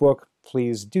Maruk's book,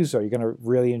 please do so. You're going to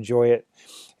really enjoy it.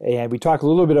 And we talk a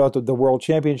little bit about the World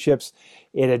Championships,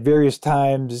 and at various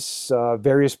times,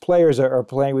 various players are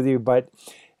playing with you. But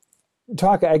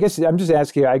I guess I'm just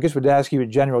asking. I guess would ask you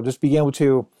in general, just being able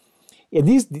to. And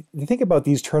the thing about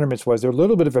these tournaments was they're a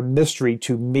little bit of a mystery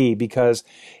to me because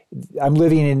I'm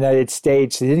living in the United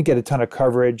States. They didn't get a ton of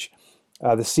coverage.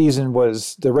 The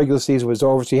regular season was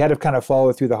over, so you had to kind of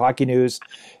follow through the hockey news,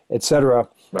 etc.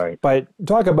 Right. But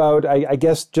talk about, I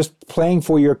guess, just playing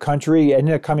for your country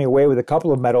and coming away with a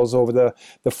couple of medals over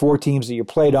the 4 teams that you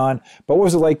played on. But what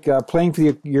was it like playing for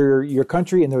your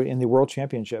country in the World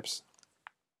Championships?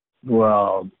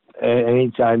 Well,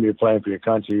 anytime you're playing for your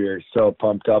country, you're so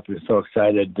pumped up, you're so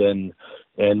excited, and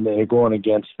going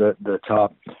against the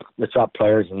top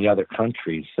players in the other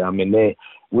countries. I mean,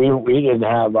 we didn't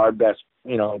have our best.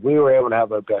 We were able to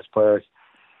have our best players.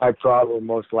 I probably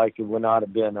most likely would not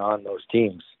have been on those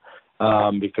teams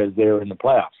because they were in the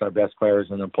playoffs. Our best players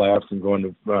in the playoffs and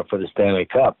going for the Stanley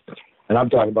Cup. And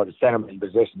I'm talking about the centerman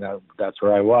position. That's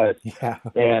where I was. Yeah.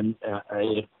 And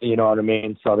you know what I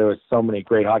mean? So there was so many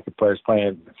great hockey players playing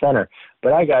in the center.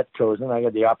 But I got chosen. I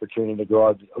got the opportunity to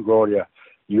go to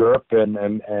Europe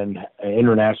and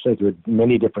internationally to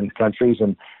many different countries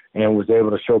and was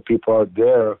able to show people out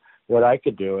there what I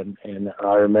could do. And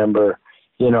I remember,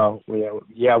 we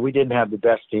didn't have the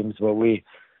best teams, but we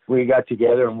got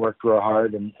together and worked real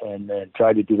hard and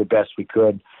tried to do the best we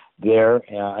could there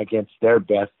against their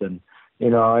best. And,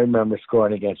 I remember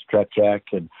scoring against Tretiak,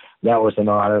 and that was an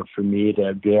honor for me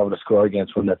to be able to score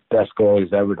against one of the best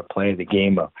goalies ever to play the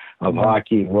game of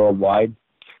hockey worldwide.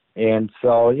 And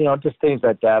so, just things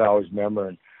like that I always remember.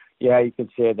 And, yeah, you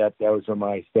could say that was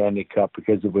my Stanley Cup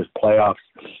because it was playoffs,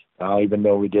 even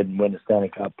though we didn't win the Stanley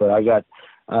Cup. But I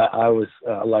was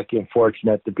lucky and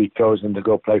fortunate to be chosen to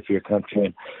go play for your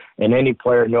country. And any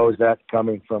player knows that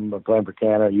coming from playing for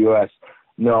Canada, U.S.,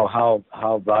 know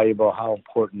how valuable, how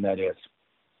important that is.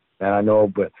 And I know,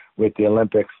 but with the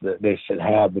Olympics, that they should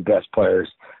have the best players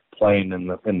playing in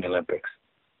the Olympics.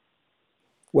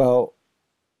 Well,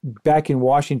 back in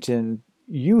Washington,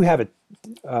 you have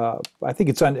I think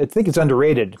it's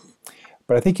underrated,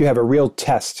 but I think you have a real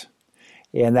test,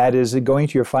 and that is going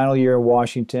to your final year in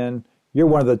Washington. You're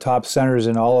one of the top centers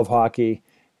in all of hockey,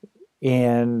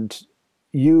 and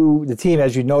the team,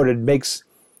 as you noted, makes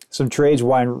some trades.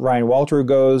 Ryan Walter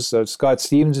goes. Scott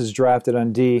Stevens is drafted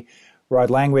on D. Rod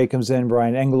Langway comes in.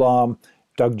 Brian Engelbaum,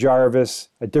 Doug Jarvis.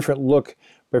 A different look,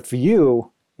 but for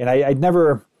you, and I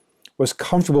never was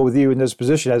comfortable with you in this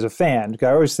position as a fan. I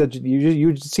always said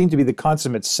you seem to be the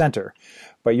consummate center,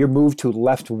 but you're moved to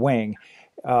left wing.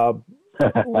 And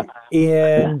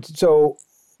so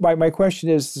my question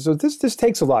is, so this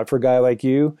takes a lot for a guy like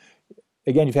you.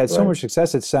 Again, you've had so much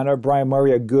success at center. Brian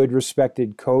Murray, a good,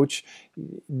 respected coach,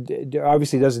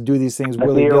 obviously doesn't do these things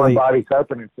willy-nilly.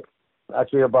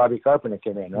 That's where Bobby Carpenter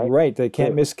came in, right? Right. The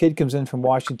can't-miss kid comes in from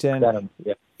Washington.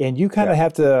 Yeah. And you kind of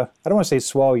have to, I don't want to say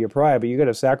swallow your pride, but you got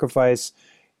to sacrifice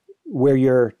where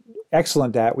you're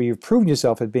excellent at, where you've proven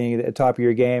yourself at being at the top of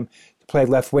your game, to play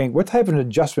left wing. What type of an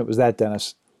adjustment was that,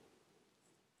 Dennis?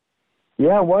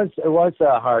 Yeah, it was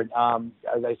hard.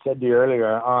 As I said to you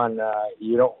earlier on,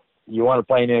 you want to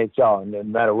play in the NHL, and no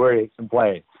matter where you can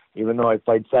play. Even though I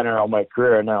played center all my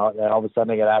career, now all of a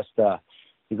sudden I got asked to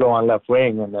go on left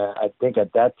wing, and I think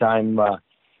at that time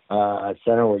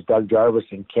center was Doug Jarvis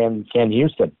and Ken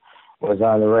Houston was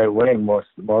on the right wing most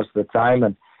of the time,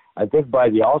 and I think by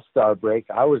the All-Star break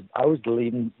I was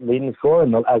leading scorer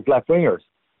as left wingers,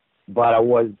 but I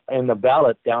was in the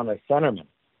ballot down as centerman.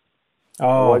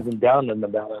 I wasn't down in the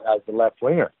ballot as the left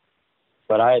winger,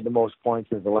 but I had the most points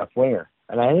as the left winger,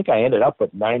 and I think I ended up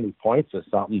with 90 points or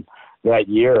something that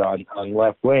year on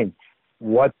left wing.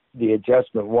 What the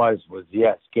adjustment was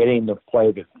yes, getting to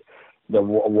play the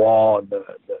wall,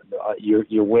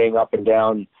 your wing up and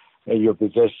down your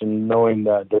position, knowing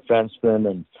the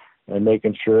defenseman and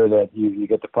making sure that you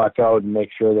get the puck out and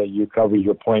make sure that you cover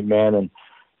your point man and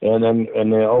then in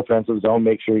the offensive zone,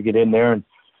 make sure you get in there and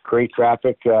create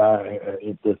traffic.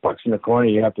 If the puck's in the corner,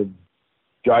 you have to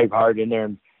drive hard in there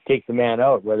and take the man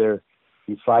out, whether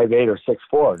he's 5'8" or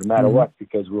 6'4", no matter what,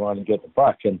 because we want to get the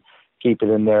puck and keep it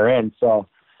in their end. So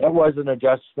that was an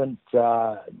adjustment.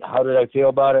 How did I feel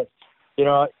about it?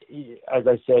 As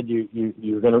I said, you're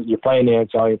playing the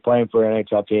NHL, you're playing for an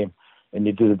NHL team, and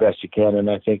you do the best you can. And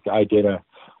I think I did a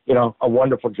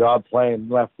wonderful job playing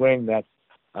left wing. That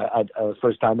It was the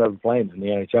first time ever playing in the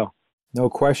NHL. No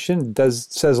question. It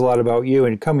says a lot about you.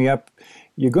 And coming up,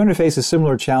 you're going to face a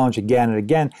similar challenge again and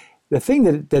again. The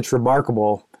thing that's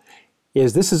remarkable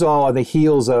is this is all on the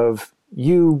heels of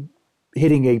you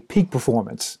hitting a peak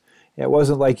performance. It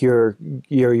wasn't like your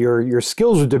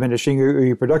skills were diminishing or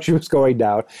your production was going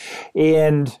down.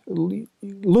 And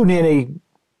Lou Nanne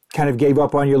kind of gave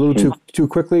up on you a little too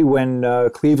quickly when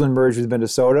Cleveland merged with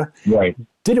Minnesota. Right.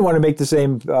 Didn't want to make the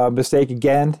same mistake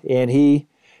again, and he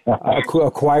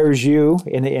acquires you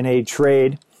in a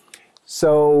trade.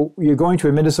 So you're going to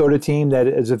a Minnesota team that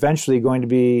is eventually going to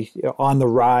be on the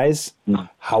rise. Mm-hmm.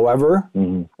 However,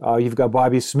 you've got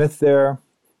Bobby Smith there,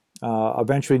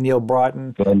 eventually Neil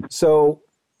Broughton. So,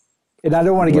 and I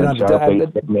don't want to get onto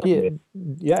that.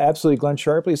 Yeah, absolutely, Glenn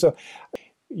Sharpley. So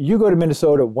you go to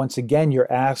Minnesota once again.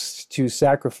 You're asked to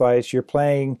sacrifice. You're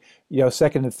playing,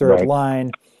 second and third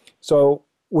line. So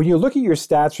when you look at your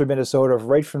stats for Minnesota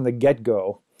right from the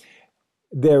get-go,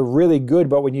 they're really good.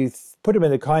 But when you put them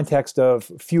in the context of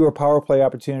fewer power play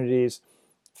opportunities,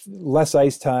 less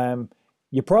ice time,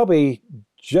 you're probably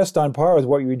just on par with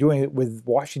what you were doing with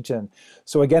Washington.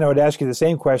 So again, I would ask you the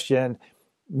same question,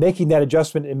 making that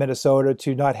adjustment in Minnesota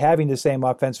to not having the same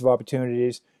offensive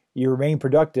opportunities, you remain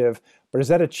productive, but is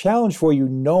that a challenge for you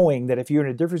knowing that if you're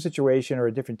in a different situation or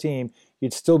a different team,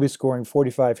 you'd still be scoring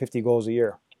 45, 50 goals a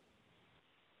year?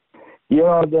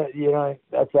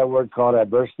 That's that word called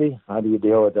adversity. How do you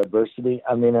deal with adversity?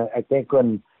 I mean, I think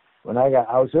when I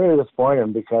was really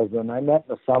disappointed because when I met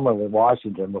in the summer with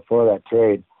Washington before that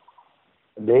trade,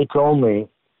 they told me,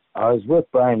 I was with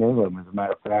Brian England, as a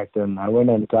matter of fact, and I went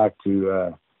in and talked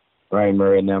to Brian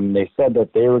Murray and them, and they said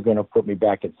that they were going to put me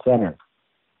back at center.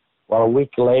 Well, a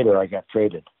week later, I got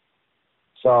traded.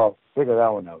 So figure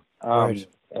that one out. Right.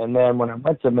 And then when I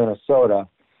went to Minnesota,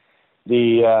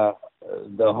 the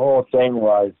whole thing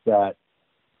was that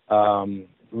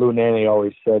Lou Nanne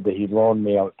always said that he'd loaned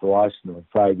me out to Washington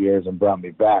for 5 years and brought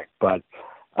me back. But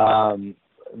I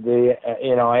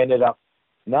ended up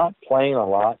not playing a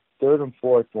lot, third and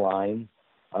fourth line,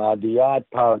 the odd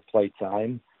power play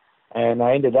time, and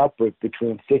I ended up with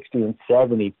between 60 and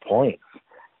 70 points.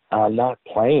 Not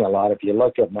playing a lot. If you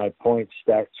look at my point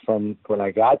stats from when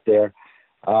I got there,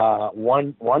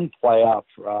 one playoff,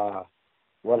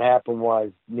 what happened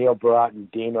was Neil Broughton,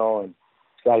 Dino, and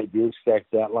Scotty Buchek,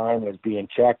 that line was being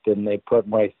checked, and they put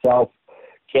myself,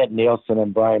 Kent Nielsen,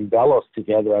 and Brian Bellows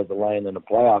together as a line in the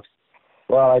playoffs.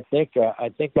 Well, I think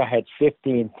I had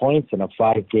 15 points in a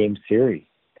 5-game series,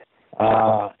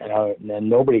 and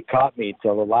nobody caught me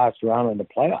till the last round in the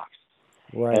playoffs.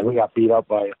 Right. And we got beat up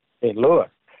by St. Louis.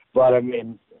 But I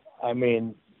mean,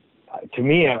 to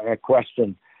me, I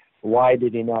question why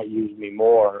did he not use me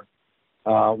more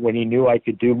when he knew I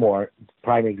could do more.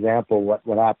 Prime example,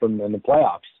 what happened in the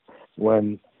playoffs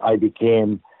when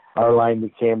our line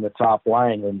became the top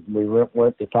line, and we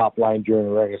weren't the top line during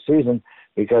the regular season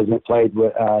because we played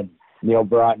with Neil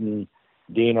Broughton,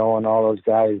 Dino, and all those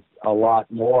guys a lot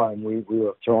more, and we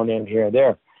were thrown in here and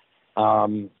there.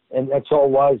 And that's all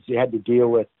it was. You had to deal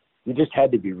with. You just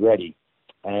had to be ready.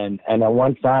 And at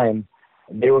one time,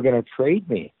 they were going to trade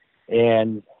me,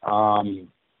 and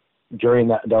during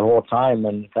that whole time,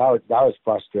 and I was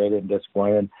frustrated and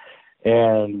disappointed,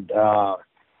 and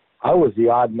I was the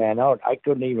odd man out. I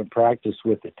couldn't even practice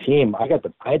with the team. I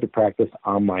had to practice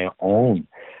on my own.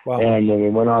 Wow. And when we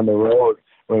went on the road,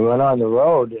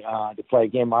 to play a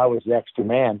game, I was the extra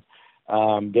man.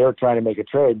 They were trying to make a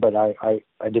trade, but I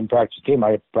didn't practice the team.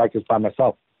 I practiced by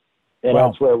myself, and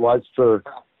That's where it was for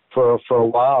a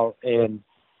while.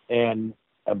 And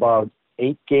about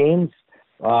 8 games,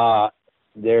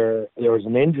 there was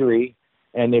an injury,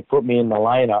 and they put me in the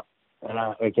lineup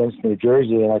against New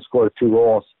Jersey, and I scored 2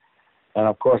 goals. And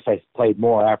of course, I played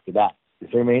more after that. You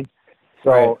see what I mean?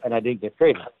 So, right. And I didn't get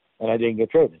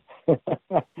traded.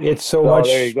 It's so much.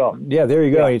 There you go. Yeah, there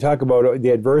you go. You talk about the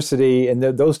adversity and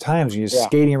those times when you're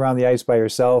skating around the ice by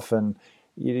yourself, and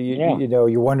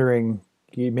you're wondering.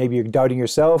 Maybe you're doubting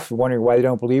yourself, wondering why they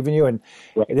don't believe in you. And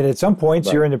then at some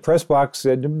points, you're in the press box.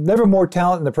 Never more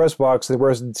talent in the press box than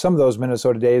whereas some of those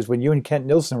Minnesota days when you and Kent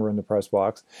Nielsen were in the press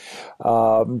box. Two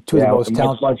of the most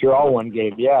talented. Montreal one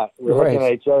game, we're looking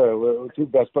at each other. We're two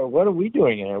best, but what are we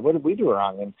doing in here? What did we do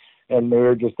wrong? And we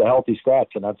were just a healthy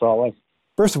scratch, and that's all it was.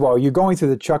 First of all, you're going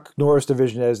through the Chuck Norris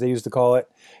division, as they used to call it,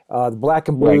 the black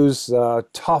and blues,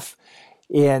 tough.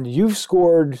 And you've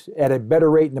scored at a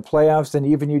better rate in the playoffs than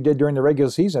even you did during the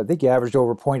regular season. I think you averaged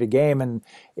over a point a game in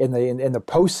the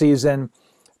postseason.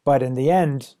 But in the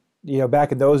end,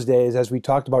 back in those days, as we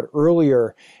talked about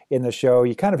earlier in the show,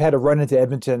 you kind of had to run into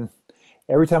Edmonton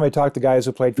every time I talk to guys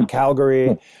who played for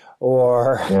Calgary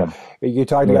or you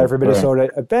talk to a guy from Minnesota,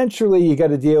 eventually you got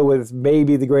to deal with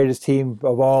maybe the greatest team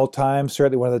of all time,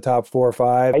 certainly one of the top 4 or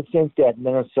 5. I think that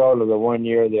Minnesota, the one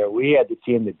year there, we had the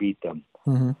team to beat them.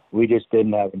 Mm-hmm. We just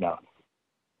didn't have enough.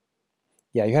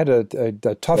 Yeah, you had a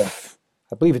tough,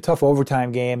 I believe, a tough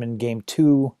overtime game in game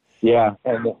 2. Yeah,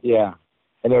 and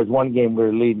there was one game we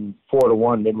were leading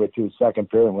 4-1 midway through the second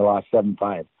period, and we lost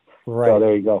 7-5. Right. So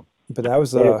there you go. But that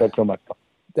was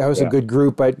That was a good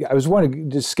group. I was wanting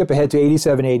to skip ahead to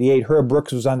 87-88. Herb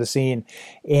Brooks was on the scene,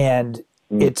 and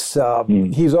he's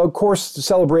of course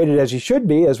celebrated as he should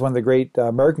be as one of the great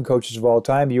American coaches of all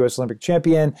time, U.S. Olympic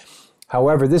champion.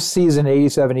 However, this season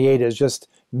 87-88 is just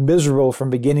miserable from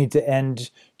beginning to end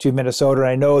to Minnesota. And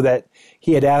I know that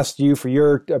he had asked you for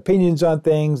your opinions on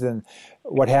things and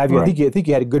what have you. Right. I think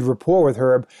you had a good rapport with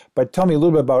Herb. But tell me a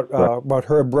little bit about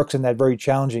Herb Brooks in that very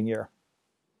challenging year.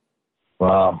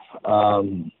 Well,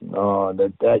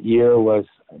 that year was,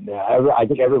 I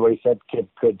think everybody said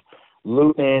could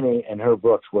Lou Nanny and Herb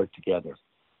Brooks work together.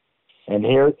 And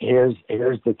here's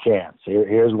the chance.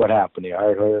 Here's what happened. I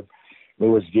hired Herb,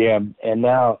 Lou was GM, and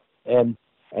now and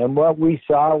what we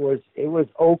saw was it was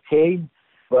okay,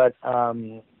 but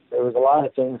there was a lot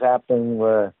of things happening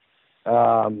where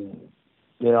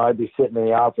I'd be sitting in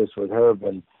the office with Herb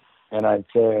and I'd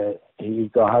say,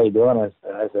 he'd go, "How you doing?" I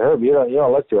said, "Herb, you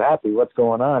don't look too happy. What's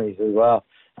going on?" He says, "Well,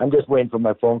 I'm just waiting for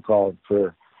my phone call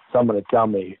for someone to tell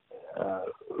me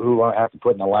who I have to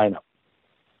put in the lineup."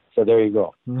 So there you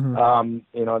go.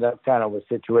 Mm-hmm. That kind of a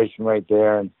situation right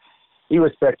there. And he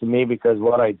respected me because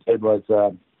what I did was,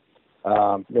 a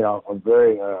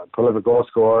very prolific goal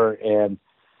scorer, and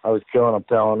I was killing a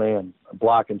penalty and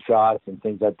blocking shots and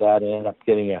things like that. And ended up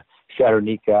getting a shattered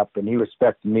kneecap, and he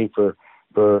respected me for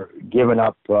giving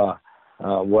up what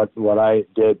I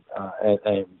did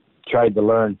and tried to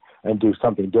learn and do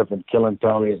something different, killing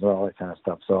penalties and all that kind of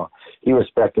stuff. So he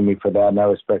respected me for that, and I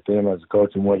respected him as a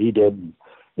coach and what he did. And,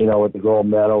 with the gold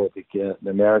medal, with the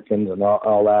Americans and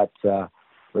all that,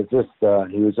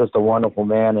 he was just a wonderful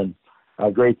man and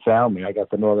a great family. I got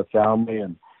to know the family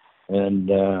and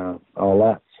all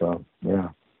that. So yeah.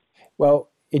 Well,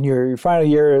 in your final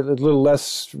year, a little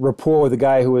less rapport with a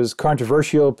guy who was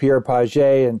controversial, Pierre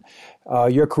Pagé,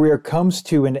 and your career comes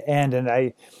to an end.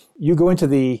 And you go into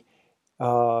the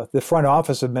front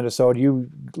office of Minnesota. You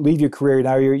leave your career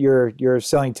now. You're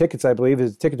selling tickets, I believe,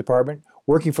 as a ticket department,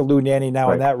 working for Lou Nanny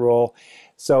now in that role.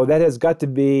 So that has got to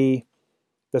be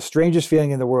the strangest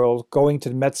feeling in the world, going to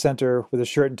the Met Center with a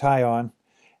shirt and tie on,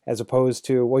 as opposed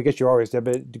to, well, I guess you're always there,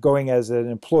 but going as an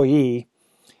employee.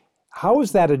 How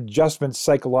is that adjustment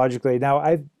psychologically? Now,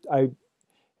 I've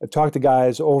talked to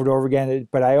guys over and over again,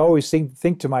 but I always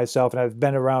think to myself, and I've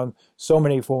been around so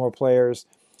many former players,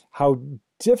 how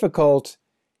difficult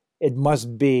it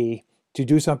must be to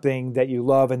do something that you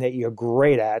love and that you're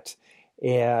great at,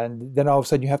 and then all of a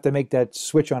sudden you have to make that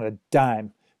switch on a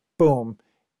dime. Boom.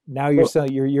 Now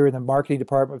you're in the marketing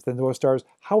department with the North Stars.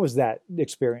 How was that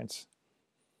experience?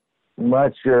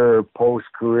 What's your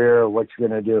post-career, what you're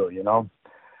going to do,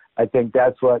 I think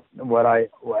that's what I,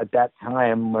 at that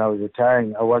time when I was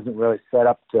retiring, I wasn't really set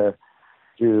up to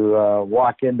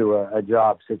walk into a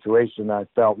job situation. I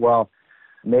felt, well,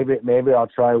 maybe I'll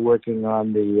try working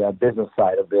on the business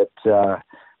side of it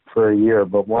for a year.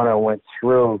 But when I went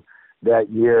through that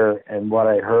year and what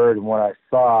I heard and what I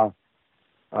saw,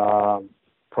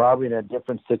 probably in a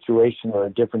different situation or a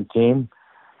different team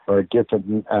or a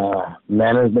different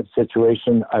management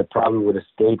situation, I probably would have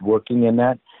stayed working in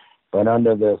that. But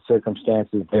under the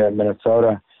circumstances there in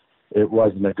Minnesota, it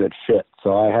wasn't a good fit.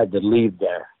 So I had to leave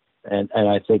there. And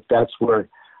I think that's where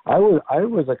I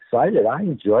was excited. I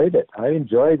enjoyed it. I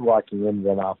enjoyed walking into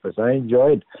an office. I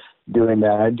enjoyed doing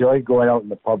that. I enjoyed going out in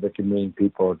the public and meeting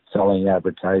people, selling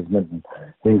advertisement and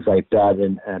things like that,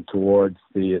 and towards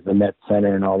the Met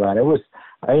Center and all that.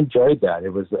 I enjoyed that. It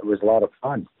was a lot of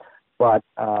fun. But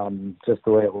just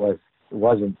the way it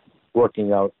wasn't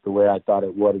working out the way I thought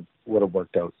it would have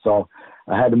worked out. So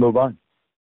I had to move on.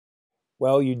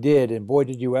 Well, you did, and boy,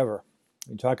 did you ever.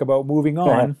 You talk about moving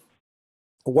on.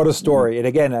 What a story. And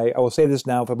again, I will say this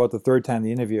now for about the third time in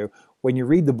the interview. When you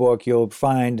read the book, you'll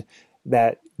find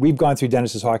that we've gone through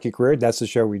Dennis's hockey career. That's the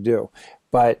show we do.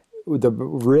 But the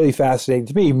really fascinating,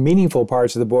 to me, meaningful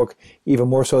parts of the book, even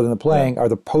more so than the playing, are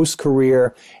the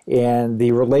post-career and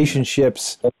the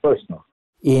relationships. That's personal.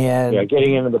 And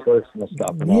getting into the personal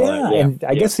stuff. And all that. And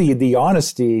I guess the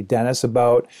honesty, Dennis,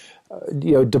 about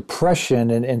depression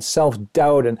and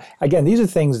self-doubt. And again, these are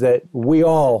things that we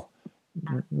all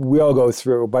go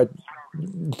through, but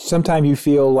sometimes you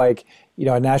feel like,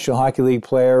 a National Hockey League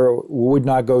player would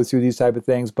not go through these type of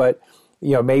things. But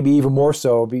maybe even more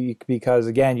so because,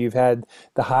 again, you've had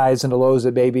the highs and the lows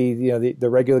that maybe, the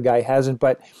regular guy hasn't.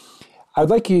 But I'd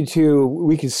like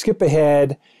we can skip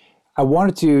ahead. I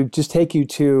wanted to just take you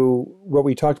to what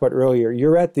we talked about earlier.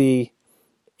 You're at the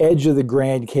edge of the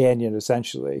Grand Canyon,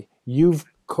 essentially. You're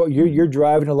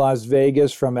driving to Las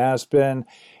Vegas from Aspen.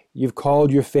 You've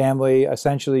called your family,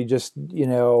 essentially just,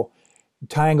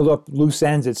 tying up loose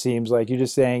ends, it seems like. You're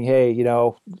just saying, hey,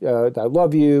 I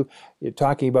love you. You're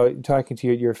talking to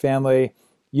your family.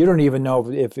 You don't even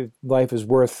know if life is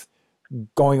worth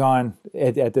going on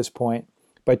at this point.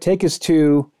 But take us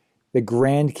to the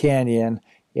Grand Canyon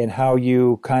and how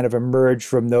you kind of emerge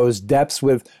from those depths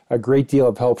with a great deal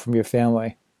of help from your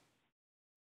family.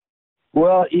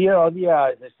 Well, as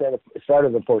I said, it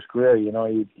started in post-career.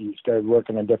 You started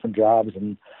working on different jobs,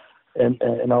 and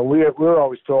we were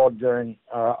always told during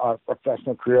our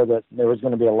professional career that there was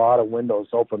going to be a lot of windows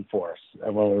open for us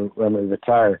when we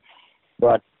retire.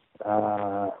 But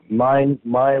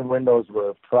my windows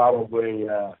were probably,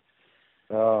 I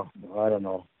don't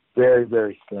know, very,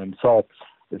 very slim. So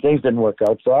the things didn't work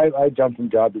out. So I jumped from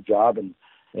job to job and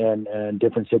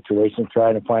different situations,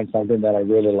 trying to find something that I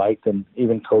really liked, and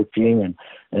even coaching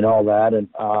and all that, and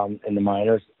in the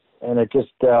minors. And it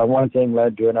just one thing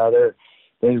led to another.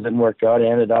 Things didn't work out. I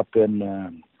ended up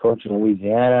in coaching in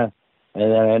Louisiana,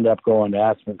 and then I ended up going to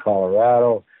Aspen,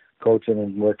 Colorado, coaching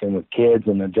and working with kids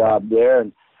and a job there,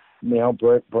 and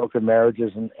broken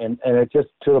marriages, and it just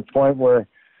to the point where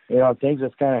things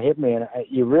just kind of hit me, and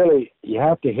you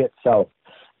have to hit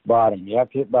bottom. You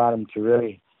have to hit bottom to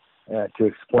really to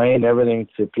explain everything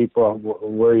to people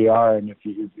where you are, and if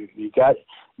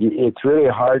it's really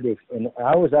hard to. And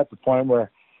I was at the point where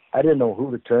I didn't know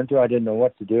who to turn to. I didn't know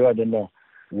what to do. I didn't know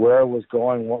where it was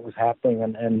going, what was happening,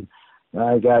 and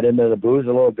I got into the booze a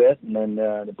little bit, and then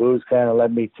the booze kind of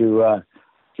led me to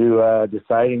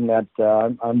deciding that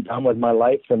I'm done with my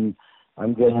life, and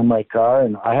I'm getting in my car.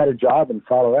 And I had a job in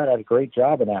Colorado. I had a great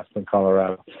job in Aspen,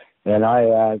 Colorado, and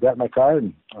I got my car,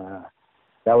 and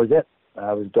that was it.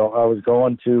 I was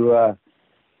going to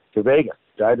Vegas,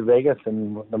 drive to Vegas,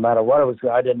 and no matter what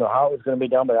I didn't know how it was going to be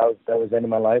done, but that was the end of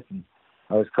my life, and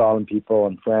I was calling people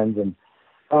and friends, and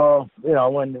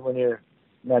when you're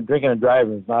not drinking and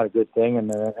driving is not a good thing, and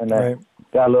Right. I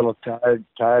got a little tired.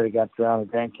 I got around the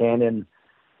Grand Canyon,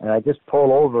 and I just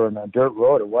pulled over on a dirt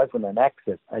road. It wasn't an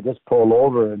exit. I just pulled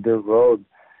over on a dirt road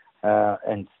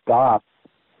and stopped,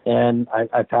 and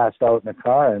I passed out in the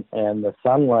car, and the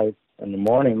sunlight in the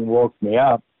morning woke me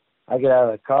up. I get out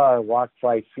of the car, walked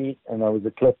 5 feet, and there was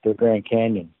a cliff to the Grand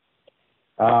Canyon.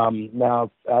 Now,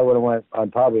 I would have went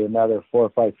on probably another 4 or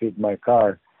 5 feet in my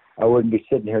car. I wouldn't be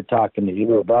sitting here talking to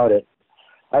you about it.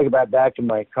 I got back in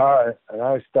my car, and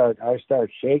I start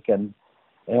shaking,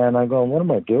 and I'm going, what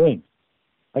am I doing?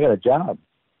 I got a job.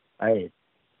 I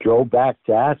drove back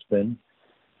to Aspen,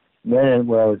 went in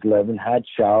where I was living, had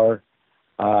shower,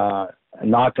 a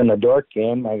knock on the door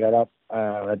came. I got up,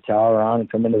 I towel around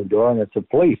and come into the door, and it's the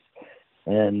police.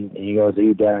 And he goes, are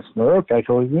you Dennis Maruk? I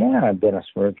go, yeah, I'm Dennis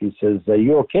Maruk. He says, are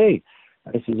you okay?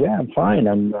 I said, yeah, I'm fine.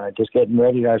 I'm just getting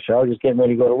ready to shower, just getting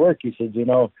ready to go to work. He said, we've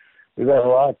got a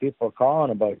lot of people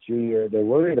calling about you. They're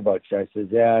worried about you. I said,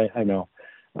 yeah, I know.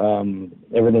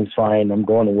 Everything's fine. I'm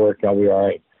going to work. I'll be all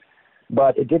right.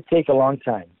 But it did take a long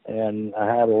time, and I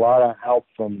had a lot of help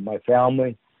from my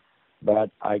family. But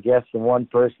I guess the one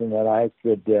person that I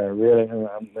could really,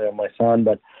 my son,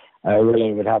 but I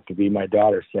really would have to be my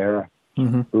daughter, Sarah,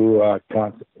 mm-hmm. who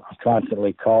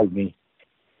constantly called me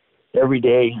every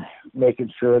day, making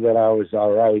sure that I was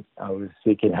all right. I was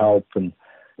seeking help and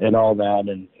all that,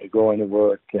 and going to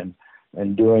work and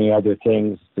doing other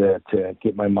things to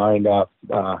get my mind off,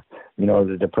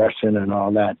 the depression and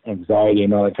all that, anxiety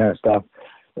and all that kind of stuff.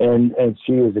 And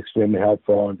she was extremely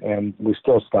helpful, and we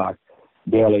still talk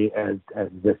daily as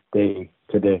this day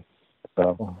today.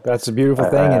 So that's a beautiful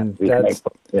thing, and yeah.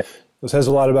 It says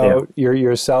a lot about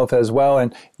yourself as well.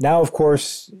 And now, of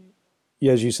course,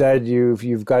 as you said,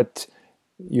 you've got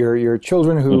your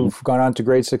children who've mm-hmm. gone on to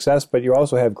great success, but you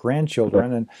also have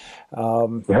grandchildren.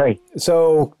 And right.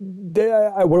 So,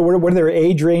 what are their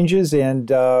age ranges? And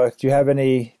do you have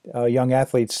any young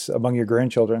athletes among your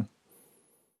grandchildren?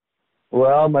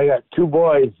 Well, I got two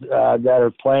boys that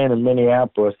are playing in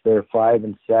Minneapolis. They're 5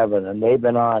 and 7, and they've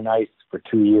been on ice for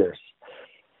 2 years.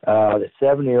 The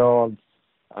 7-year-old,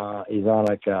 he's on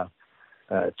like a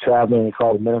traveling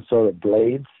called Minnesota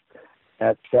Blades.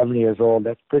 At 7 years old,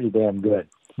 that's pretty damn good.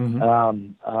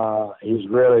 Mm-hmm. He's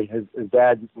really, his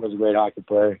dad was a great hockey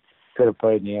player. Could have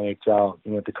played in the NHL.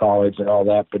 He went to college and all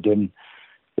that, but didn't.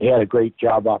 He had a great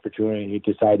job opportunity. He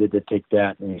decided to take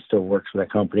that, and he still works for that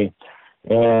company.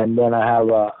 And then I have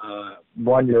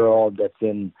 1-year-old that's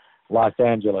in Los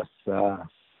Angeles.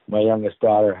 My youngest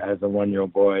daughter has a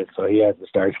 1-year-old boy, so he hasn't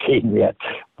started skating yet.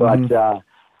 But the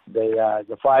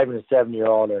 5 and the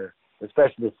 7-year-old are,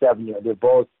 especially the 7-year-old, they're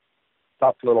both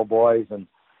tough little boys, and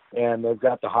they've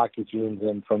got the hockey genes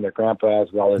in from their grandpa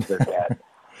as well as their dad.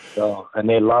 So, and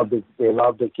they love the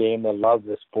game, they love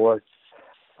the sports.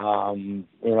 The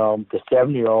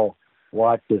 7-year-old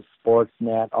watches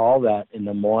Sportsnet, all that in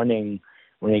the morning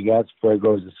when he goes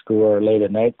to school, or late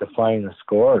at night to find the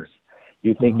scores.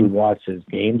 You think he watches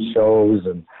game shows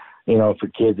and, for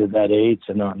kids at that age.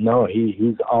 And no,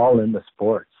 he's all in the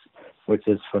sports, which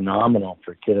is phenomenal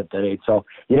for a kid at that age. So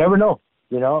you never know.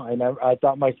 I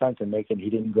thought my son could make it. He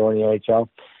didn't go in the NHL.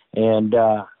 And,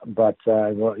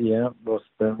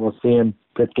 we'll see in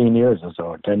 15 years or so,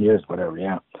 or 10 years, whatever.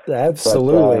 Yeah.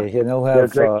 Absolutely. But, they're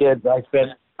great kids.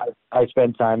 I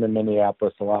spend time in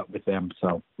Minneapolis a lot with them.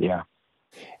 So, yeah.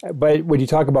 But when you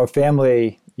talk about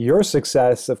family, your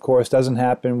success, of course, doesn't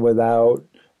happen without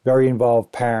very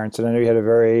involved parents. And I know you had a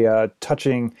very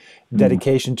touching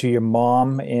dedication to your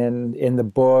mom in the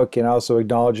book, and also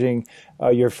acknowledging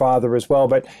your father as well.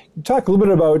 But talk a little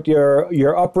bit about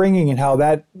your upbringing and how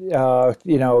that,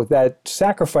 that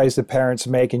sacrifice that parents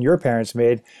make and your parents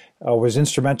made was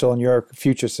instrumental in your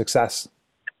future success.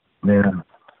 Yeah.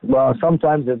 Well,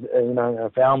 sometimes, in a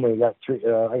family, I got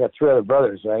 3 other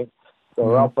brothers, right? So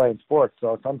we're all playing sports.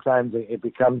 So sometimes it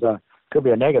becomes could be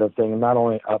a negative thing, and not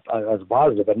only as a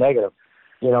positive, but negative,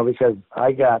 because I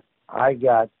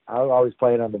was always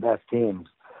playing on the best teams.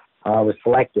 I was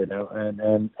selected,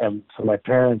 and so my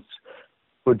parents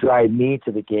would drive me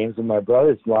to the games, and my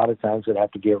brothers a lot of times would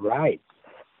have to get rides.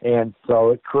 And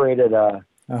so it created a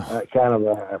kind of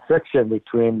a friction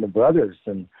between the brothers,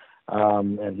 and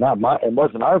it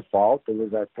wasn't our fault. It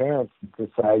was our parents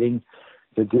deciding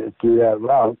to do that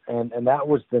route, and that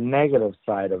was the negative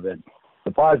side of it. The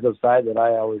positive side, that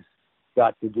I always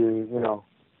got to do,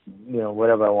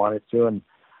 whatever I wanted to, and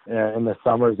in the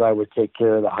summers I would take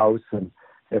care of the house, and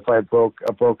if I broke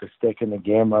a stick in the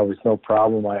game, I was no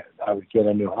problem. I would get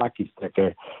a new hockey stick.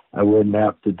 I wouldn't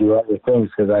have to do other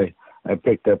things, because I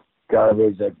picked up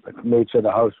garbage. I made sure the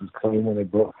house was clean when they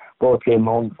both came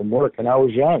home from work, and I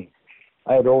was young.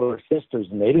 I had older sisters,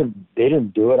 and they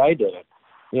didn't do it. I did it.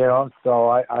 So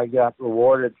I got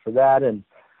rewarded for that, and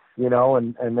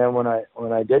then when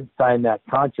I did sign that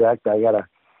contract, I got a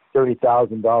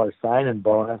 $30,000 signing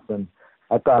bonus, and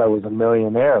I thought I was a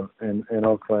millionaire in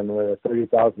Oakland with a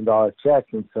 $30,000 check.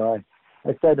 And so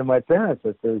I said to my parents,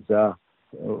 I said,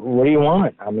 what do you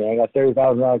want? I mean, I got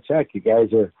 $30,000 check. You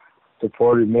guys are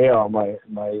supported me all my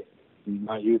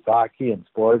youth hockey and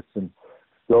sports, and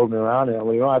drove me around.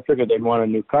 And I figured they'd want a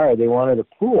new car. They wanted a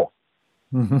pool.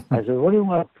 I said, what do you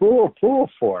want a pool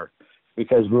for?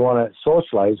 Because we want to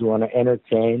socialize. We want to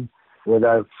entertain with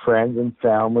our friends and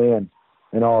family and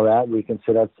all that. We can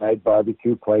sit outside,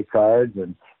 barbecue, play cards,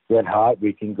 and get hot.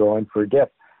 We can go in for a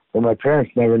dip. Well, my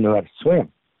parents never knew how to swim.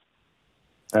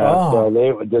 So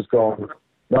they would just go,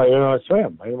 no, you don't know how to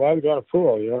swim. Why would you want a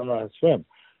pool? You don't know how to swim.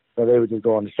 So they would just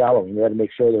go in the shallow. And we had to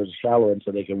make sure there was a shallow in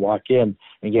so they could walk in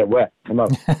and get wet, come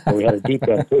out. So we had a deep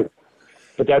end too.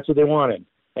 But that's what they wanted.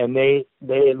 And they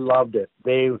loved it.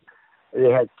 They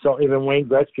had even Wayne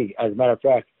Gretzky. As a matter of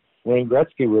fact, Wayne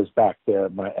Gretzky was back there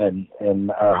in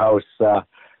our house,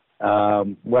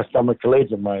 West Summer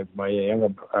Collegiate. My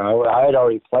younger, I had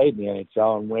already played in the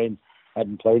NHL, and Wayne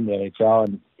hadn't played in the NHL,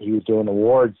 and he was doing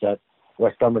awards at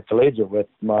West Summer Collegiate with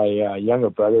my younger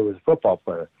brother, who was a football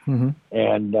player.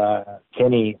 And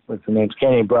Kenny, what's his name's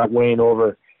Kenny, brought Wayne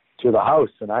over to the house,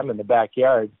 and I'm in the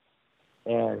backyard.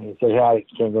 And he said, "Hi,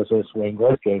 Ken goes to this Wayne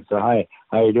Gretzky." So, "Hi,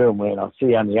 how you doing, Wayne? I'll see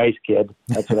you on the ice, kid."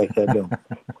 That's what I said to him.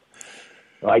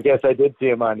 Well, I guess I did see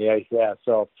him on the ice, yeah.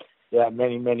 So, yeah,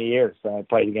 many, many years I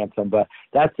played against him. But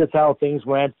that's just how things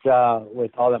went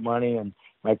with all that money and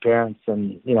my parents.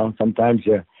 And, sometimes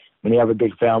when you have a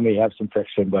big family, you have some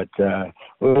friction. But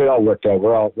we all worked out.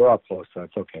 We're all close, so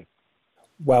it's okay.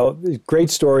 Well, great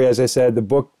story, as I said. The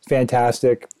book,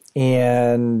 fantastic.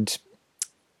 And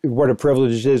what a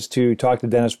privilege it is to talk to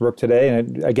Dennis Maruk today.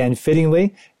 And again,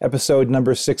 fittingly, episode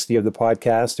number 60 of the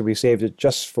podcast. And we saved it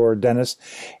just for Dennis.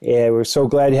 And we're so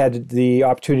glad you had the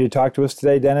opportunity to talk to us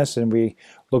today, Dennis. And we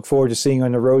look forward to seeing you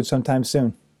on the road sometime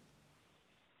soon.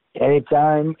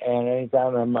 Anytime,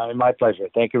 my pleasure.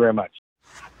 Thank you very much.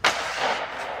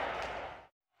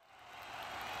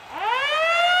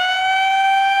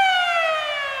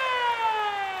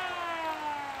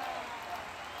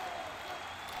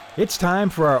 It's time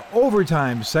for our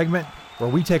Overtime segment, where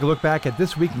we take a look back at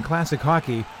this week in classic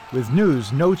hockey with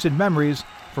news, notes, and memories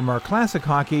from our Classic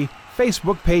Hockey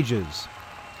Facebook pages.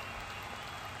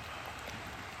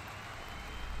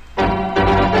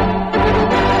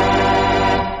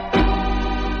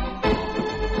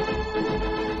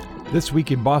 This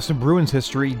week in Boston Bruins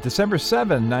history, December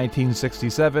 7,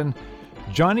 1967,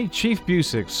 Johnny Chief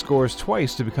Busick scores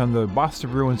twice to become the Boston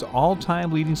Bruins'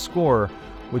 all-time leading scorer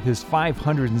with his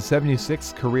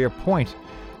 576th career point.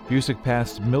 Busick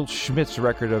passed Milt Schmidt's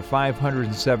record of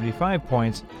 575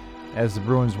 points as the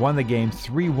Bruins won the game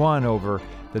 3-1 over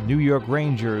the New York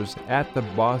Rangers at the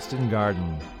Boston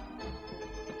Garden.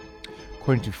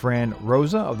 According to Fran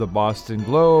Rosa of the Boston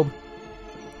Globe,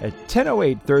 at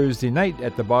 10:08 Thursday night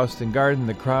at the Boston Garden,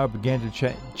 the crowd began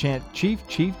to chant "Chief,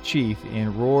 Chief, Chief"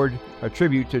 and roared a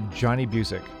tribute to Johnny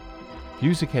Busick.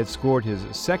 Busick had scored his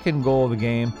second goal of the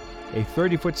game, a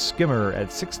 30-foot skimmer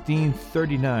at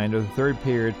 16:39 of the third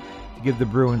period to give the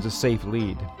Bruins a safe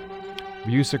lead.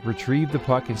 Busick retrieved the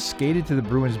puck and skated to the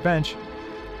Bruins bench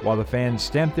while the fans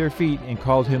stamped their feet and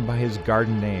called him by his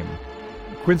Garden name.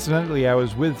 Coincidentally, I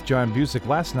was with John Busick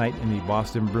last night in the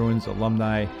Boston Bruins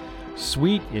alumni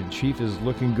suite, and Chief is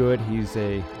looking good. He's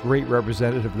a great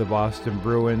representative of the Boston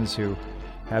Bruins who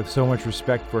have so much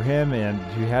respect for him, and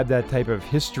to have that type of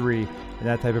history and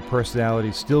that type of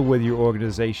personality still with your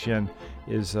organization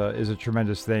is a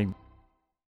tremendous thing.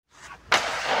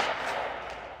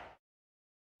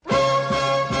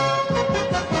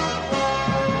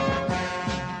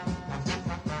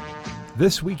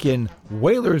 This week in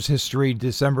Whalers history,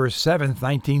 December 7th,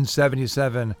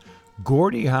 1977,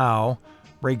 Gordie Howe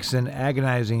breaks an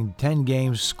agonizing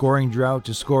 10-game scoring drought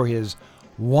to score his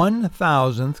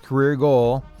 1,000th career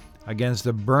goal against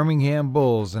the Birmingham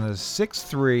Bulls in a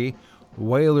 6-3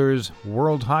 Whalers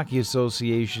World Hockey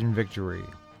Association victory.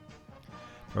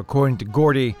 According to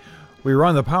Gordie, we were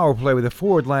on the power play with a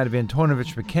forward line of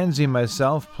Antonovich, McKenzie, and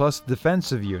myself, plus the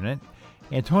defensive unit.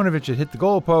 Antonovich had hit the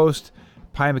goalpost.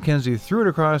 Pi McKenzie threw it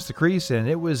across the crease, and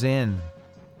it was in.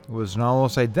 It was an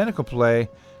almost identical play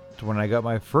to when I got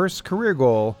my first career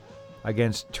goal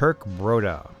against Turk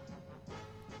Broda.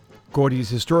 Gordie's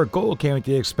historic goal came at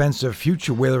the expense of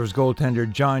future Whalers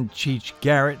goaltender John Cheech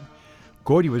Garrett.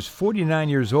 Gordie was 49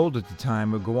 years old at the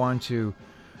time, would go on to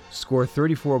score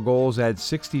 34 goals, add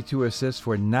 62 assists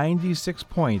for 96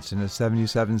 points in the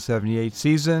 77-78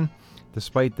 season,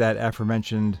 despite that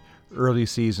aforementioned early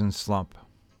season slump.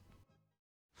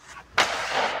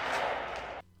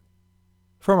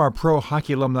 From our Pro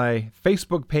Hockey Alumni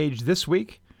Facebook page this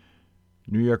week,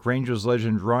 New York Rangers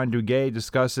legend Ron Duguay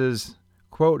discusses,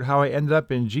 quote, how I ended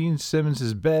up in Gene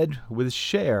Simmons' bed with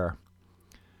Cher.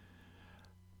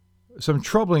 Some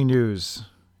troubling news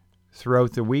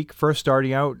throughout the week, first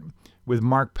starting out with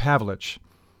Mark Pavlich.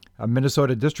 A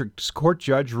Minnesota District Court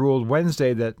judge ruled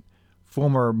Wednesday that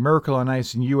former Miracle on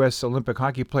Ice and U.S. Olympic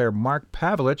hockey player Mark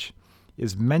Pavlich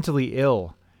is mentally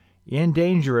ill and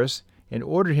dangerous, and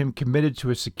ordered him committed to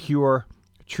a secure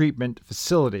treatment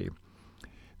facility.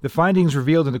 The findings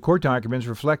revealed in the court documents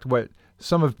reflect what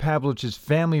some of Pavlich's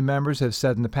family members have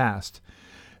said in the past.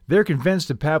 They're convinced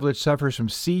that Pavlich suffers from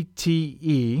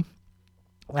CTE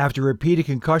after repeated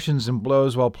concussions and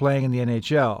blows while playing in the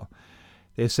NHL.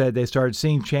 They said they started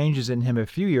seeing changes in him a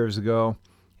few years ago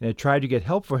and had tried to get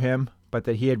help for him, but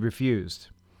that he had refused.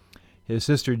 His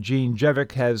sister Jean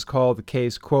Jevick has called the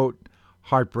case, quote,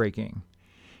 heartbreaking.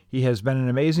 He has been an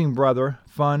amazing brother,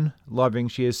 fun, loving,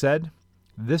 she has said.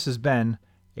 This has been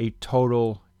a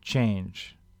total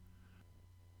change.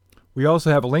 We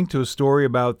also have a link to a story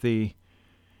about the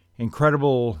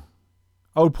incredible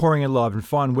outpouring of love and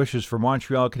fond wishes for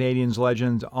Montreal Canadiens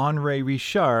legend Henri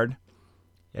Richard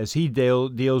as he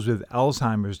deals with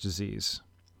Alzheimer's disease.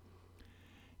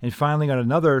 And finally, on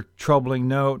another troubling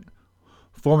note,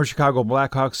 former Chicago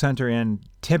Blackhawks center and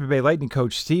Tampa Bay Lightning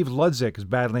coach Steve Ludzik is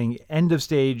battling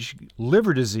end-of-stage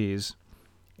liver disease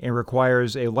and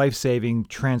requires a life-saving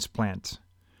transplant.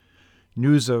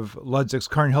 News of Ludzik's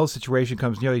current health situation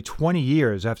comes nearly 20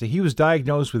 years after he was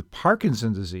diagnosed with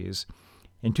Parkinson's disease.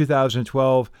 In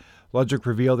 2012, Ludzik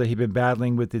revealed that he'd been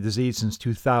battling with the disease since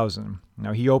 2000.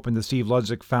 Now, he opened the Steve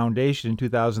Ludzik Foundation in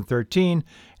 2013,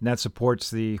 and that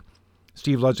supports the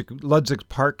Steve Ludzik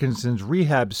Parkinson's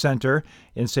Rehab Center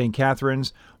in St.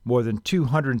 Catharines. More than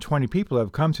 220 people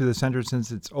have come to the center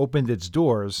since it's opened its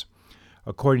doors,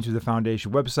 according to the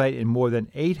foundation website, and more than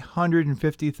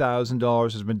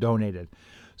 $850,000 has been donated.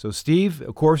 So Steve,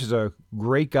 of course, is a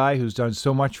great guy who's done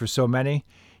so much for so many,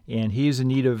 and he's in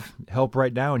need of help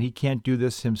right now, and he can't do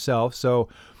this himself. So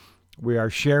we are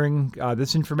sharing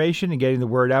this information and getting the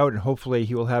word out, and hopefully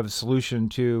he will have a solution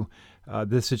to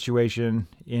this situation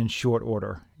in short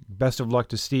order. Best of luck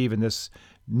to Steve in this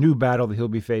new battle that he'll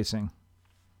be facing.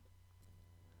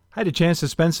 I had a chance to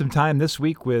spend some time this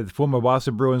week with former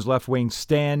Boston Bruins left wing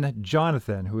Stan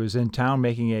Jonathan, who is in town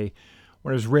making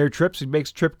one of his rare trips. He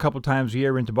makes a trip a couple times a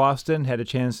year into Boston. Had a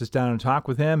chance to sit down and talk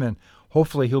with him, and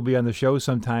Hopefully he'll be on the show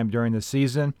sometime during the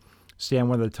season. Stan,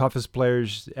 one of the toughest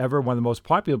players ever, one of the most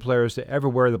popular players to ever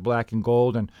wear the black and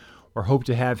gold, and we hope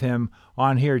to have him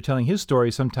on here telling his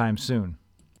story sometime soon.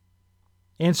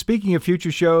 And speaking of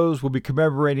future shows, we'll be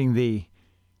commemorating the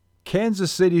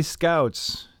Kansas City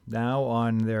Scouts now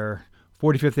on their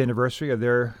 45th anniversary of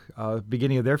their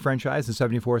beginning of their franchise in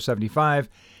 74-75.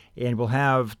 And we'll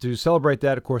have, to celebrate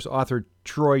that, of course, author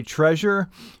Troy Treasure,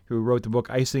 who wrote the book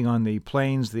Icing on the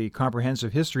Plains, the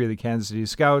comprehensive history of the Kansas City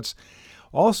Scouts.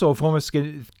 Also, former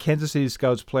Kansas City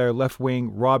Scouts player, left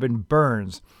wing Robin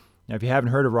Burns. Now, if you haven't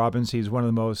heard of Robbins, he's one of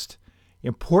the most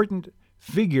important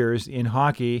figures in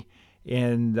hockey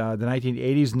in the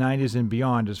 1980s, 90s, and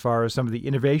beyond, as far as some of the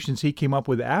innovations he came up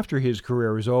with after his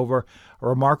career was over. A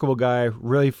remarkable guy,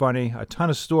 really funny, a ton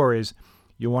of stories.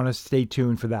 You'll want to stay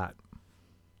tuned for that.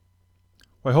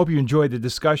 Well, I hope you enjoyed the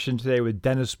discussion today with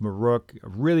Dennis Maruk, a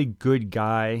really good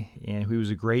guy, and he was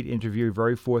a great interview,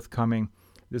 very forthcoming.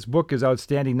 This book is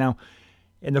outstanding. Now,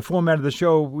 in the format of the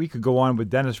show, we could go on with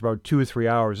Dennis for about 2 or 3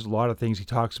 hours. There's a lot of things he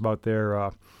talks about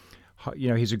there.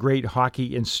 He's a great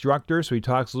hockey instructor, so he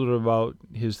talks a little bit about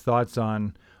his thoughts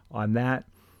on that.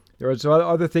 There are some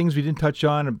other things we didn't touch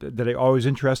on that always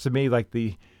interested me, like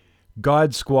the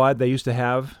God Squad they used to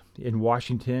have in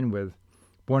Washington with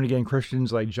born-again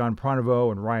Christians like John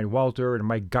Pronovo and Ryan Welter and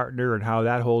Mike Gartner, and how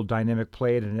that whole dynamic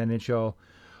played in an NHL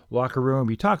locker room.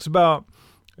 He talks about,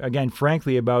 again,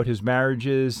 frankly, about his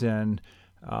marriages and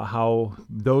how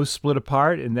those split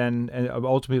apart and then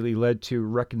ultimately led to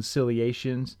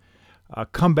reconciliations. A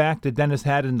comeback that Dennis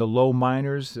had in the low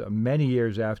minors many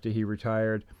years after he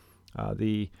retired.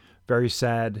 The very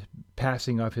sad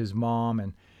passing of his mom,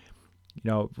 and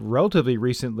relatively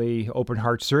recently open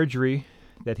heart surgery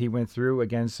that he went through,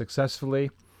 again,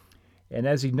 successfully. And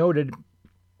as he noted,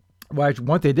 one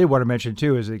thing I did want to mention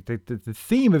too is the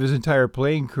theme of his entire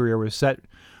playing career was set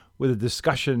with a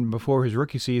discussion before his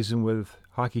rookie season with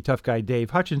hockey tough guy Dave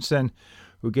Hutchinson,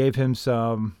 who gave him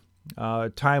some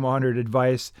time-honored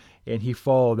advice, and he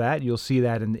followed that. You'll see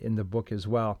that in the book as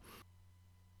well.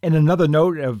 And another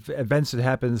note of events that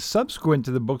happened subsequent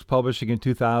to the book's publishing in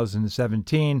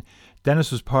 2017,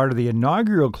 Dennis was part of the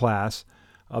inaugural class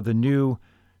of the new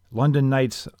London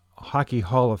Knights Hockey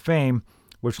Hall of Fame,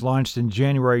 which launched in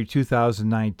January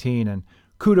 2019. And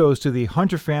kudos to the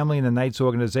Hunter family and the Knights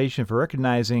organization for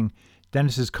recognizing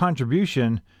Dennis's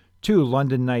contribution to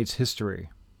London Knights history.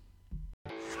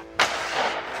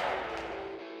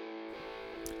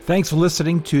 Thanks for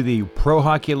listening to the Pro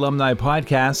Hockey Alumni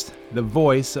Podcast, the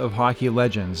voice of hockey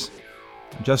legends.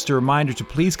 Just a reminder to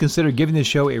please consider giving the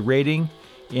show a rating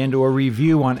and or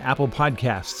review on Apple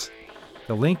Podcasts.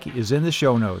 The link is in the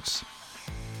show notes.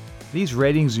 These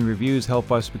ratings and reviews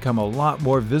help us become a lot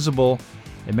more visible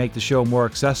and make the show more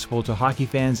accessible to hockey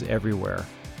fans everywhere.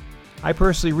 I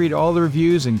personally read all the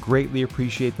reviews and greatly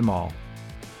appreciate them all.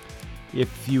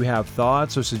 If you have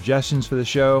thoughts or suggestions for the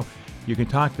show, you can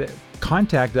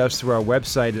contact us through our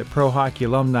website at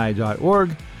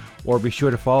prohockeyalumni.org, or be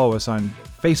sure to follow us on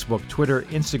Facebook, Twitter,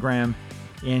 Instagram,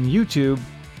 and YouTube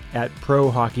at Pro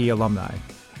Hockey Alumni.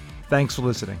 Thanks for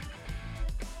listening.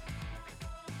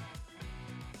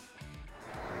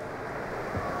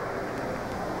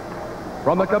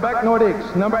 From the Quebec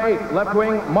Nordiques, number 8, left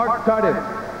wing, Mark Cardiff.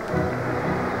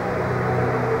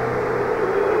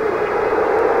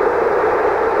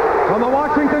 From the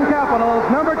Washington Capitals,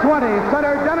 number 20,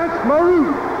 center Dennis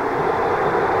Maruk.